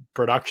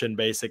production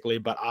basically.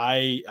 But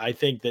I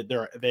think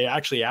that they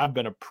actually have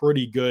been a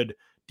pretty good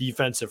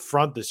defensive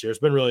front this year. It's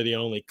been really the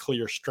only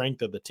clear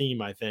strength of the team,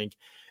 I think.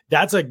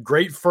 That's a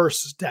great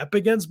first step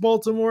against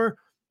Baltimore.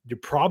 You're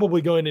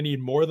probably going to need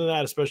more than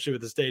that, especially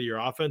with the state of your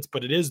offense.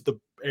 But it is the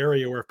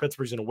area where if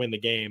Pittsburgh's going to win the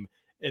game,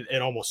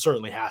 it almost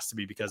certainly has to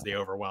be because they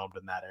overwhelmed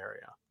in that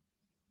area.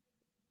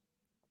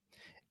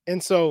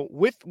 And so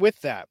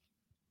with that,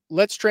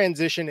 let's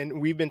transition.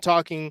 And we've been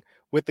talking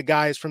with the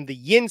guys from the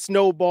Yin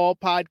Snowball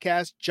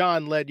podcast,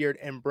 John Ledyard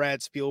and Brad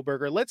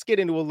Spielberger. Let's get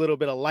into a little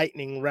bit of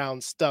lightning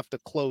round stuff to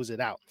close it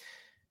out.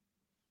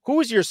 Who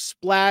is your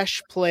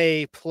splash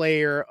play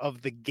player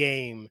of the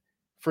game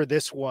for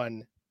this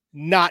one,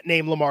 not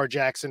named Lamar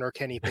Jackson or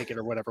Kenny Pickett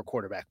or whatever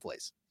quarterback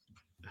plays?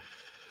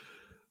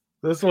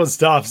 This one's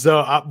tough. So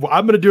I'm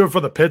going to do it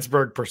from the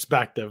Pittsburgh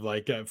perspective,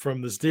 like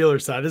from the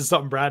Steelers side. This is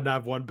something Brad and I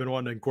have been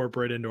wanting to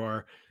incorporate into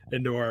our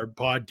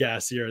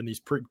podcast here and these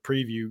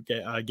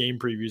game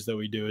previews that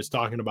we do, is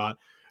talking about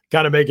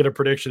kind of making a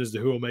prediction as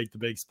to who will make the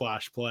big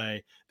splash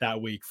play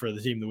that week for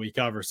the team that we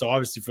cover. So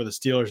obviously for the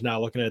Steelers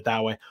now, looking at it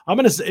that way, I'm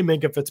going to say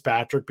Minkah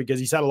Fitzpatrick because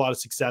he's had a lot of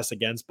success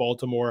against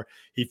Baltimore.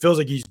 He feels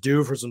like he's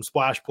due for some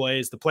splash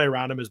plays. The play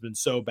around him has been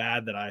so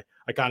bad that I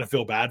kind of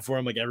feel bad for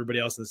him. Like everybody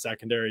else in the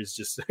secondary is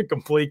just a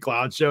complete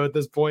clown show at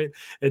this point.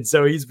 And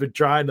so he's been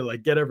trying to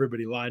like get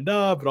everybody lined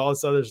up and all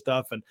this other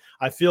stuff. And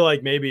I feel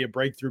like maybe a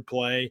breakthrough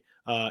play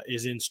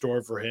is in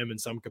store for him in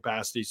some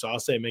capacity. So I'll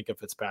say Minkah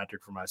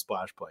Fitzpatrick for my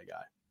splash play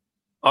guy.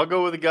 I'll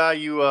go with the guy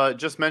you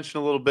just mentioned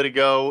a little bit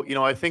ago. You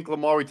know, I think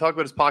Lamar, we talked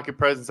about his pocket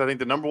presence. I think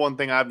the number one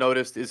thing I've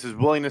noticed is his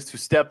willingness to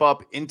step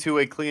up into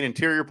a clean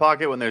interior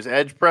pocket when there's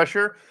edge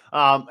pressure.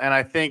 And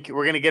I think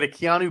we're going to get a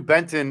Keanu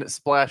Benton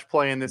splash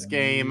play in this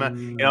game.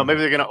 You know, maybe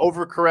they're going to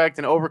overcorrect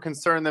and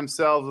overconcern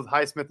themselves with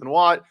Highsmith and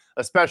Watt,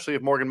 especially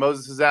if Morgan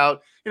Moses is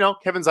out. You know,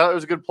 Kevin Zeitler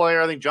is a good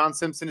player. I think John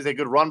Simpson is a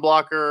good run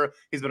blocker.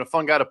 He's been a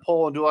fun guy to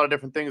pull and do a lot of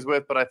different things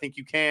with, but I think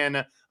you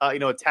can,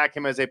 attack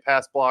him as a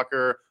pass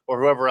blocker or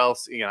whoever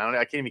else. You know,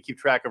 I can't even keep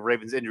track of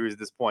Ravens injuries at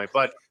this point,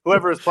 but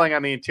whoever is playing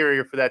on the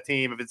interior for that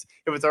team, if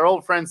it's our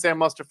old friend Sam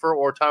Mustipher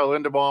or Tyler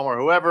Linderbaum or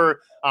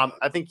whoever,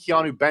 I think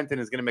Keanu Benton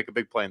is going to make a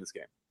big play in this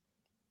game.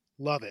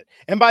 Love it.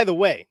 And by the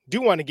way,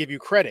 do want to give you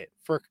credit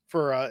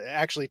for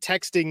actually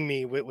texting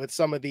me with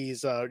some of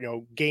these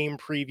game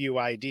preview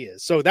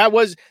ideas. So that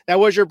was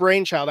your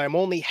brainchild. I'm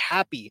only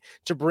happy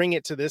to bring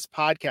it to this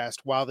podcast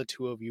while the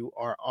two of you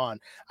are on.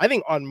 I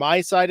think on my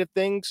side of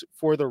things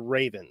for the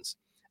Ravens,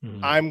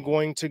 I'm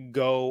going to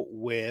go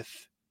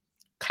with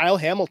Kyle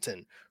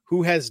Hamilton,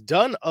 who has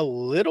done a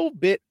little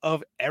bit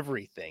of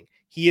everything.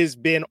 He has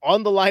been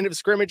on the line of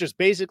scrimmage as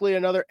basically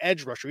another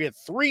edge rusher. He had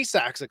 3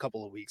 sacks a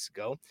couple of weeks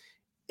ago,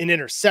 an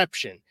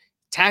interception,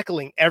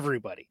 tackling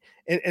everybody.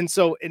 And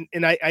so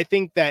I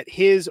think that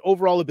his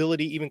overall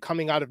ability, even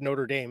coming out of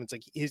Notre Dame, it's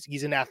like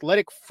he's an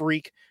athletic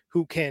freak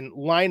who can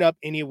line up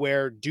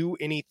anywhere, do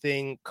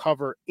anything,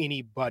 cover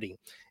anybody.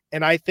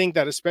 And I think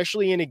that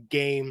especially in a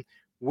game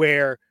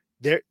where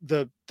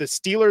the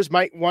Steelers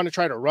might want to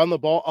try to run the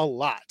ball a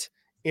lot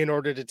in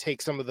order to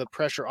take some of the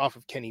pressure off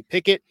of Kenny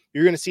Pickett,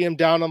 you're going to see him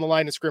down on the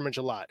line of scrimmage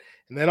a lot.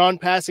 And then on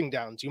passing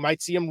downs, you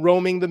might see him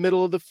roaming the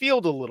middle of the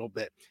field a little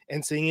bit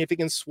and seeing if he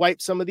can swipe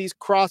some of these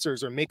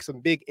crossers or make some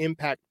big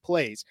impact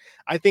plays.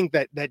 I think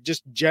that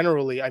just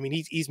generally, I mean,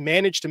 he's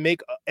managed to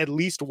make at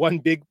least one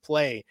big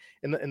play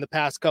in the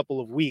past couple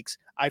of weeks.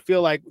 I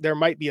feel like there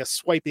might be a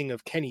swiping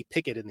of Kenny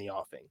Pickett in the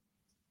offing.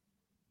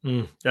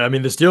 I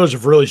mean, the Steelers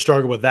have really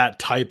struggled with that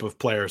type of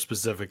player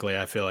specifically,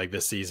 I feel like,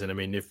 this season. I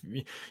mean, if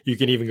you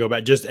can even go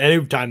back, just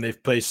any time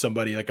they've placed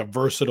somebody like a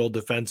versatile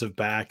defensive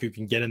back who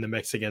can get in the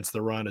mix against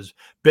the run, is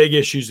big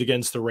issues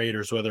against the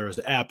Raiders, whether it was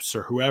Epps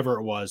or whoever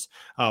it was,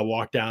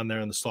 walked down there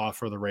in the slot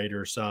for the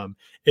Raiders.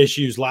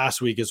 Issues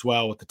last week as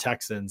well with the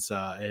Texans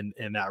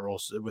in that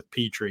role with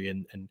Petrie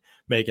and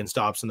making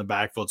stops in the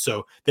backfield.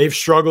 So they've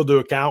struggled to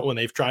account when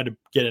they've tried to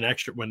get an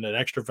extra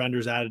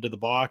defender's added to the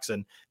box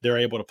and they're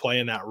able to play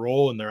in that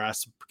role. And they're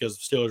asked, because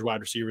the Steelers wide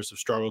receivers have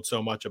struggled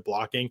so much at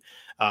blocking.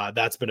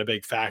 That's been a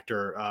big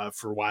factor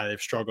for why they've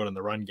struggled in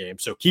the run game.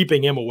 So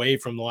keeping him away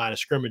from the line of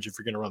scrimmage, if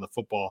you're going to run the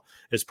football,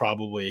 is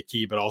probably a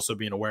key, but also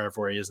being aware of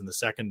where he is in the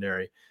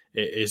secondary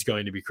is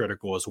going to be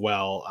critical as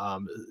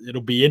well.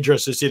 It'll be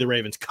interesting to see the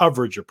Ravens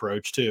coverage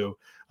approach too,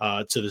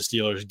 to the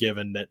Steelers,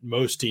 given that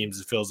most teams,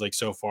 it feels like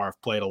so far,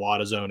 have played a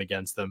lot of zone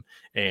against them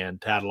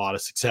and had a lot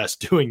of success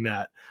doing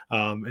that.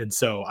 And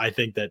so I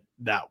think that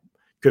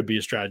could be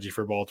a strategy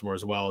for Baltimore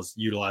as well, as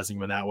utilizing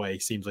him in that way.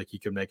 Seems like he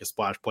could make a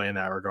splash play in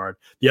that regard.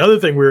 The other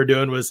thing we were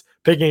doing was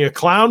picking a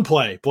clown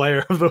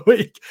player of the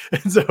week.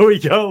 And so we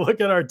go look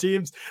at our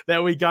teams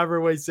that we cover.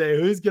 We say,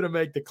 who's going to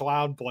make the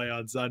clown play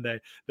on Sunday?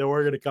 Then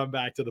we're going to come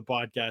back to the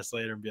podcast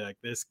later and be like,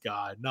 this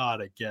guy, not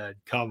again.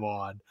 Come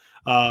on.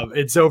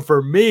 And so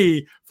for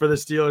me, for the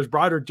Steelers,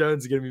 Broderick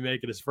Jones is going to be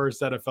making his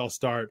first NFL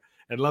start.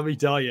 And let me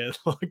tell you, it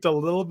looked a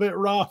little bit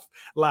rough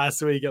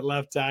last week at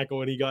left tackle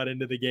when he got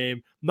into the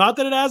game. Not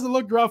that it hasn't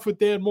looked rough with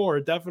Dan Moore.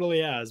 It definitely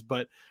has.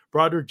 But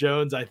Broderick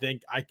Jones, I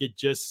think I could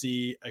just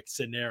see a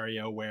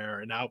scenario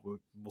where, and now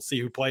we'll see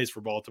who plays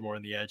for Baltimore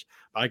in the edge.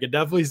 But I could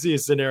definitely see a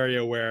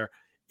scenario where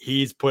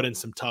he's put in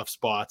some tough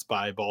spots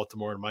by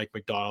Baltimore and Mike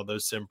McDonald,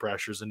 those sim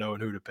pressures and knowing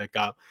who to pick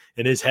up.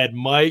 And his head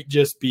might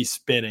just be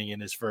spinning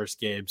in his first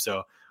game.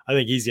 So I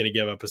think he's going to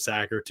give up a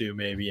sack or two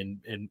maybe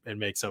and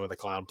make some of the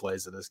clown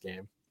plays of this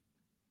game.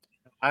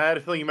 I had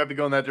a feeling you might be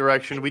going that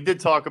direction. We did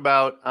talk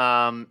about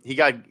he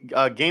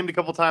got gamed a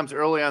couple times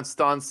early on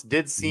stunts,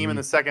 did see him in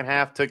the second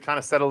half to kind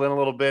of settle in a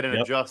little bit and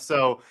adjust.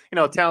 So,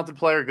 talented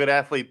player, good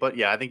athlete. But,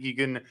 yeah, I think you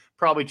can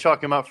probably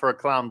chalk him up for a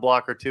clown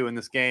block or two in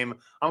this game.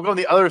 I'm going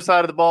the other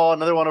side of the ball,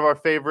 another one of our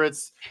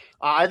favorites.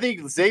 I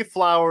think Zay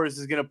Flowers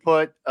is going to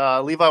put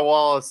Levi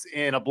Wallace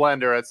in a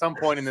blender at some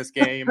point in this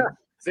game.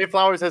 Zay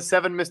Flowers has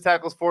 7 missed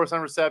tackles, 4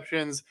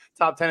 receptions,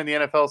 top 10 in the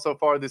NFL so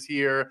far this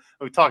year.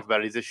 We talked about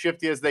it. He's as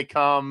shifty as they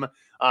come.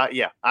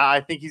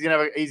 I think he's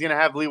gonna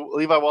have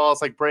Levi Wallace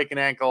like break an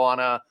ankle on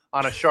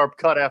a sharp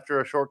cut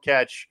after a short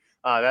catch.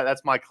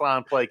 That's my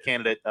clown play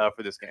candidate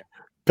for this game.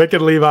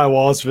 Picking Levi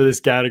Wallace for this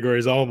category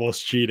is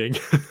almost cheating.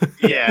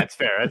 Yeah, it's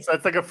fair. It's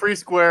like a free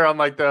square on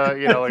like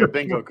a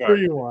bingo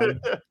card.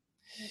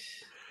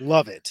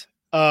 Love it.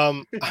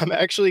 I'm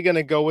actually going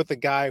to go with a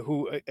guy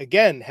who,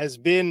 again, has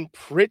been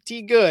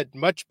pretty good,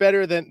 much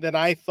better than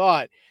I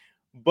thought,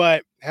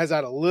 but has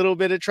had a little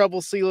bit of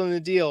trouble sealing the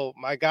deal.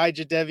 My guy,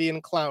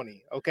 Jadeveon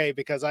Clowney. Okay.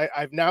 Because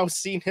I've now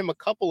seen him a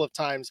couple of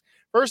times.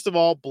 First of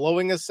all,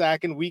 blowing a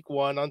sack in week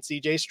 1 on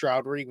CJ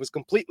Stroud, where he was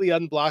completely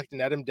unblocked and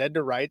had him dead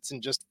to rights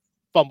and just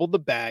fumbled the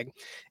bag.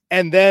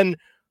 And then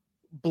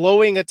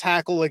blowing a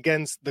tackle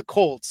against the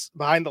Colts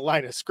behind the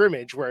line of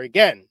scrimmage, where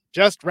again,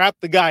 just wrap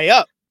the guy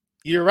up.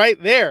 You're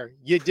right there.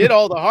 You did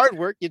all the hard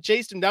work. You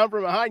chased him down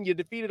from behind. You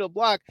defeated a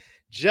block.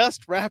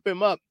 Just wrap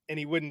him up, and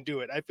he wouldn't do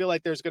it. I feel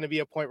like there's going to be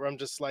a point where I'm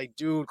just like,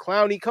 dude,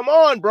 Clowney, come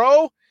on,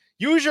 bro.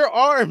 Use your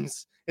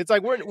arms. It's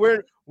like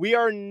we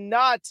are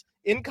not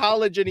in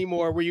college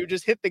anymore where you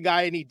just hit the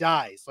guy and he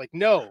dies. Like,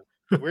 no,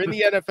 we're in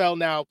the NFL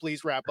now.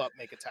 Please wrap up,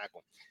 make a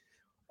tackle.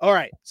 All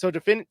right, so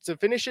to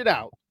finish it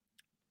out,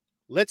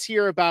 let's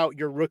hear about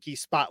your rookie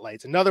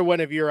spotlights. Another one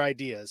of your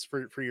ideas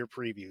for your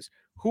previews.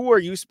 Who are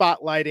you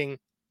spotlighting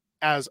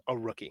as a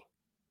rookie?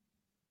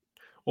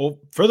 Well,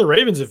 for the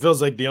Ravens, it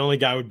feels like the only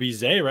guy would be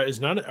Zay,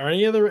 right? Are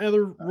any other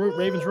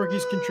Ravens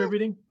rookies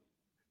contributing?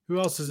 Who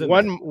else is in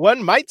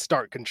one might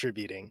start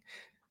contributing.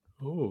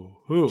 Oh,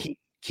 who?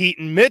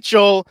 Keaton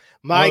Mitchell,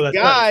 my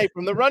guy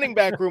from the running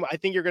back room. I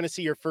think you're going to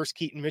see your first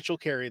Keaton Mitchell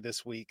carry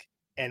this week.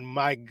 And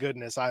my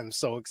goodness, I'm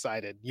so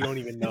excited. You don't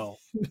even know.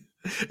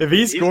 If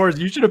he scores,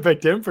 you should have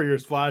picked him for your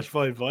splash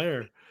play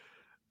player.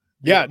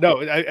 Yeah,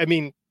 no, I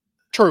mean,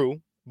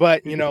 true.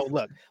 But,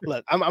 look,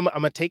 I'm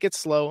going to take it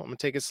slow. I'm going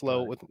to take it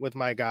slow with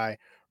my guy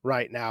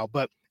right now.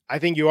 But I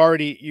think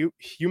you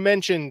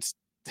mentioned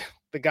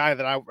the guy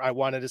that I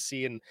wanted to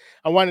see, and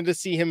I wanted to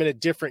see him in a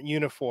different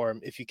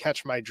uniform, if you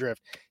catch my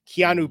drift.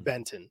 Keanu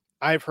Benton.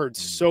 I've heard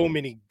so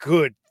many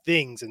good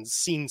things and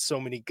seen so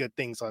many good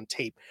things on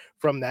tape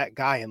from that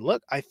guy. And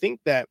look, I think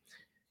that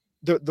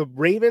the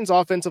Ravens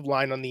offensive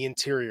line on the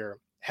interior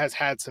has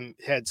had some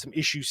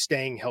issues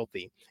staying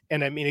healthy.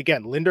 And I mean,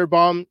 again,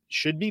 Linderbaum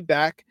should be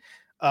back.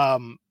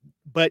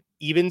 But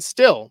even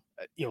still,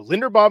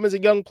 Linderbaum is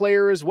a young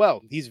player as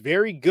well. He's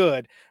very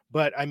good,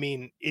 but I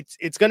mean,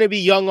 it's going to be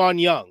young on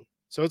young.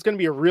 So it's going to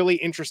be a really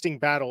interesting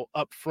battle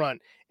up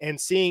front, and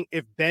seeing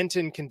if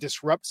Benton can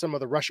disrupt some of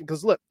the rushing.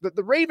 Because look,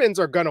 the Ravens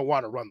are going to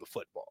want to run the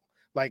football.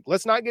 Like,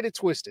 let's not get it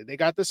twisted. They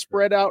got the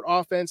spread out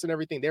offense and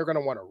everything. They're going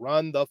to want to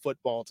run the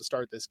football to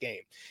start this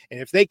game.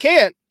 And if they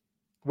can't,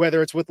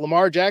 whether it's with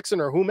Lamar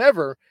Jackson or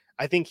whomever,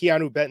 I think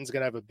Keanu Benton's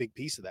going to have a big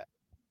piece of that.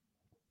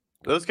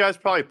 Those guys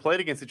probably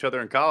played against each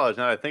other in college.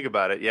 Now that I think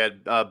about it, yeah,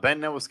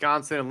 Benton at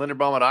Wisconsin and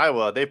Linderbaum at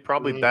Iowa. They've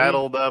probably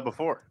battled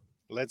before.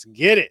 Let's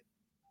get it.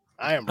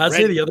 I'd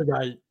say the other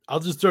guy.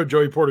 I'll just throw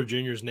Joey Porter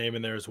Jr.'s name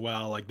in there as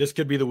well. Like, this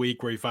could be the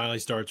week where he finally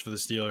starts for the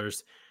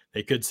Steelers.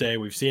 They could say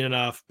we've seen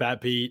enough.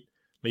 Pat Pete,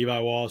 Levi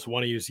Wallace,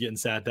 one of you is getting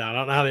sat down. I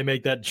don't know how they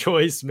make that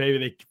choice. Maybe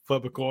they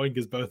flip a coin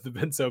because both have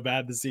been so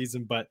bad this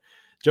season. But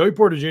Joey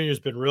Porter Jr. has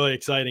been really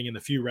exciting in the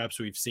few reps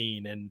we've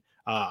seen, and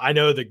I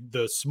know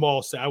the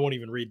small. I won't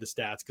even read the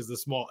stats because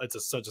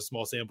such a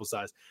small sample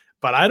size.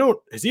 But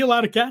is he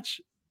allowed to catch?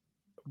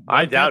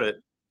 I doubt it.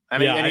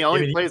 And, he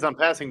only plays on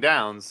passing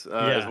downs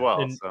as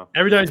well. And so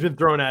every time he's been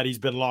thrown at, he's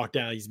been locked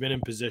down. He's been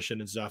in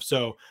position and stuff.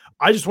 So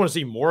I just want to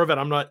see more of it.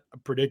 I'm not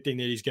predicting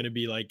that he's going to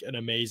be like an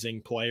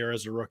amazing player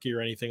as a rookie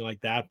or anything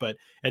like that. But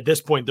at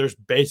this point, there's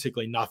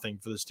basically nothing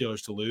for the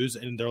Steelers to lose.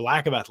 And their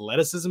lack of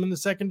athleticism in the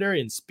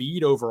secondary and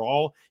speed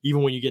overall,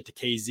 even when you get to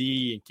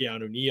KZ and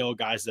Keanu Neal,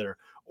 guys that are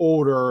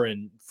older,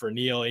 and for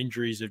Neal,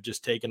 injuries have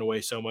just taken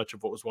away so much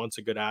of what was once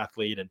a good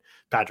athlete. And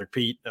Patrick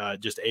Peet,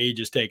 just age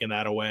has taken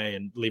that away.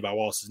 And Levi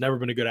Wallace has never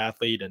been a good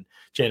athlete, and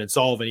Shannon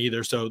Sullivan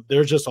either. So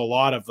there's just a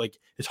lot of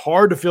it's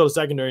hard to field a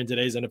secondary in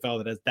today's NFL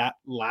that has that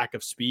lack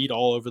of speed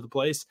all over the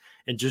place.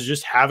 And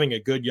just having a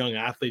good young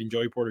athlete in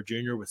Joey Porter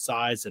Jr. with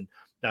size and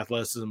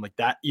athleticism like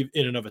that in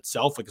and of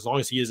itself, as long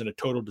as he isn't a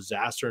total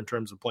disaster in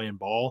terms of playing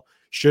ball,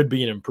 should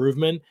be an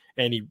improvement.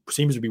 And he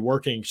seems to be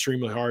working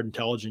extremely hard,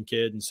 intelligent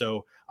kid. And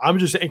so I'm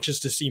just anxious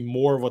to see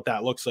more of what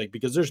that looks like,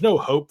 because there's no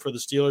hope for the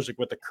Steelers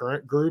with the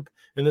current group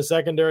in the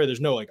secondary.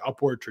 There's no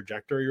upward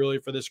trajectory really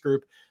for this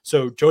group.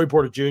 So Joey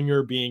Porter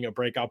Jr. being a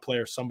breakout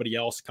player, somebody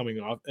else coming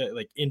off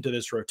into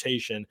this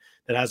rotation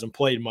that hasn't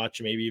played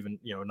much, maybe even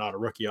not a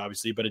rookie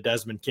obviously, but a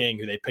Desmond King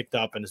who they picked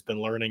up and has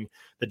been learning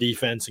the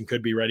defense and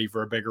could be ready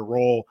for a bigger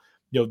role.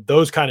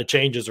 Those kind of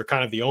changes are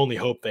kind of the only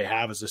hope they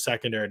have as a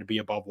secondary to be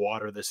above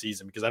water this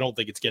season, because I don't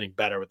think it's getting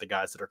better with the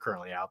guys that are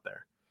currently out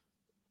there.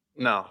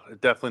 No,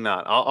 definitely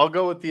not. I'll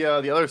go with the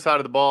other side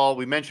of the ball.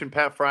 We mentioned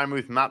Pat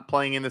Freiermuth not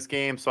playing in this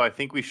game, so I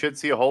think we should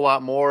see a whole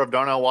lot more of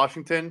Darnell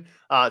Washington.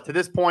 To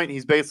this point,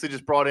 he's basically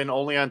just brought in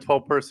only on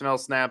 12 personnel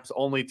snaps,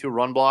 only to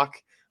run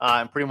block,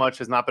 and pretty much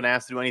has not been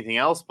asked to do anything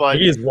else. But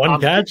he has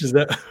one catch. Is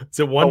it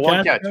one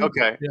catch?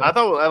 Okay. Yeah. I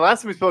thought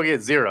last time we spoke, he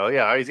had 0.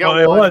 Yeah, he's got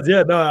one. It was.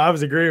 Yeah, no, I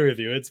was agreeing with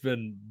you. It's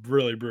been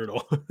really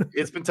brutal.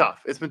 It's been tough.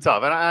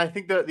 And I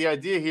think that the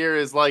idea here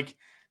is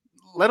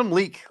let him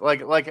leak,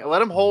 let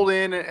him hold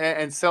in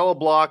and sell a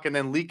block and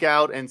then leak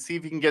out and see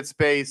if he can get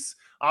space.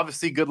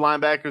 Obviously, good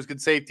linebackers,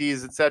 good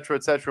safeties, et cetera,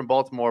 in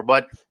Baltimore.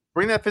 But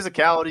bring that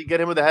physicality,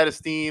 get him with a head of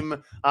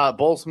steam,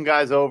 bowl some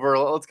guys over.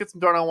 Let's get some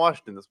Darnell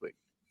Washington this week.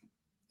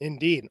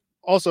 Indeed.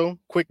 Also,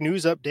 quick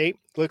news update.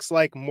 Looks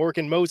like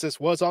Morgan Moses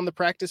was on the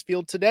practice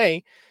field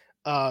today.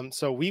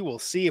 So we will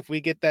see if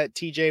we get that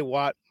TJ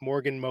Watt,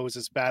 Morgan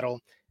Moses battle.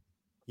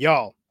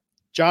 Y'all,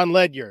 John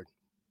Ledyard,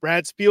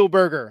 Brad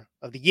Spielberger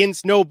of the Yin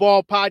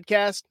Snowball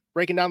podcast,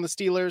 breaking down the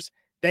Steelers.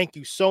 Thank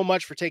you so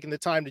much for taking the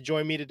time to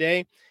join me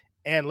today.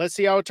 And let's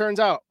see how it turns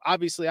out.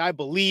 Obviously, I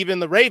believe in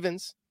the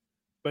Ravens,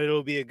 but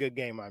it'll be a good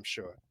game, I'm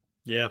sure.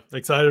 Yeah,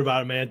 excited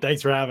about it, man.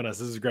 Thanks for having us.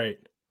 This is great.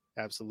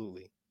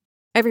 Absolutely.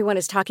 Everyone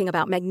is talking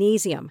about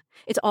magnesium.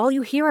 It's all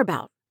you hear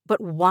about. But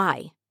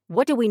why?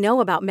 What do we know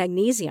about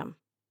magnesium?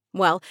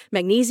 Well,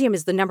 magnesium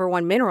is the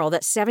 #1 mineral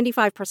that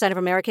 75% of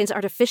Americans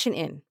are deficient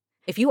in.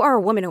 If you are a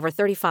woman over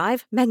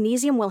 35,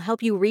 magnesium will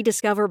help you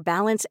rediscover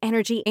balance,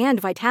 energy, and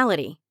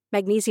vitality.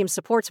 Magnesium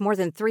supports more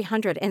than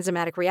 300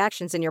 enzymatic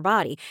reactions in your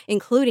body,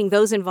 including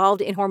those involved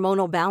in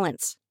hormonal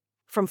balance.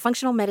 From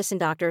functional medicine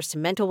doctors to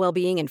mental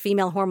well-being and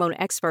female hormone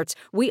experts,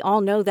 we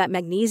all know that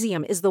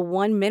magnesium is the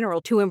one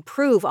mineral to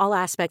improve all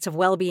aspects of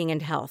well-being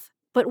and health.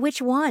 But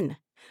which one?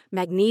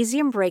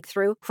 Magnesium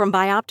Breakthrough from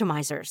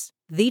Bioptimizers,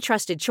 the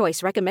trusted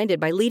choice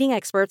recommended by leading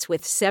experts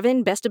with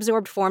 7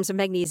 best-absorbed forms of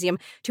magnesium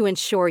to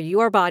ensure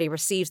your body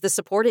receives the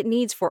support it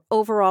needs for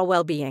overall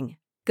well-being.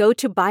 Go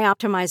to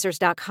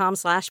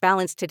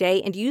bioptimizers.com/balance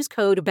today and use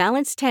code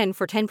BALANCE10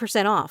 for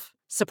 10% off.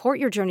 Support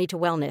your journey to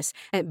wellness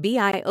at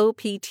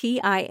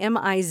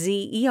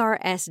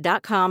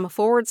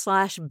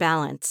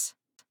bioptimizers.com/balance.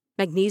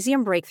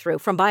 Magnesium Breakthrough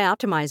from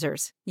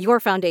Bioptimizers, your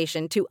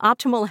foundation to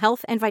optimal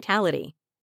health and vitality.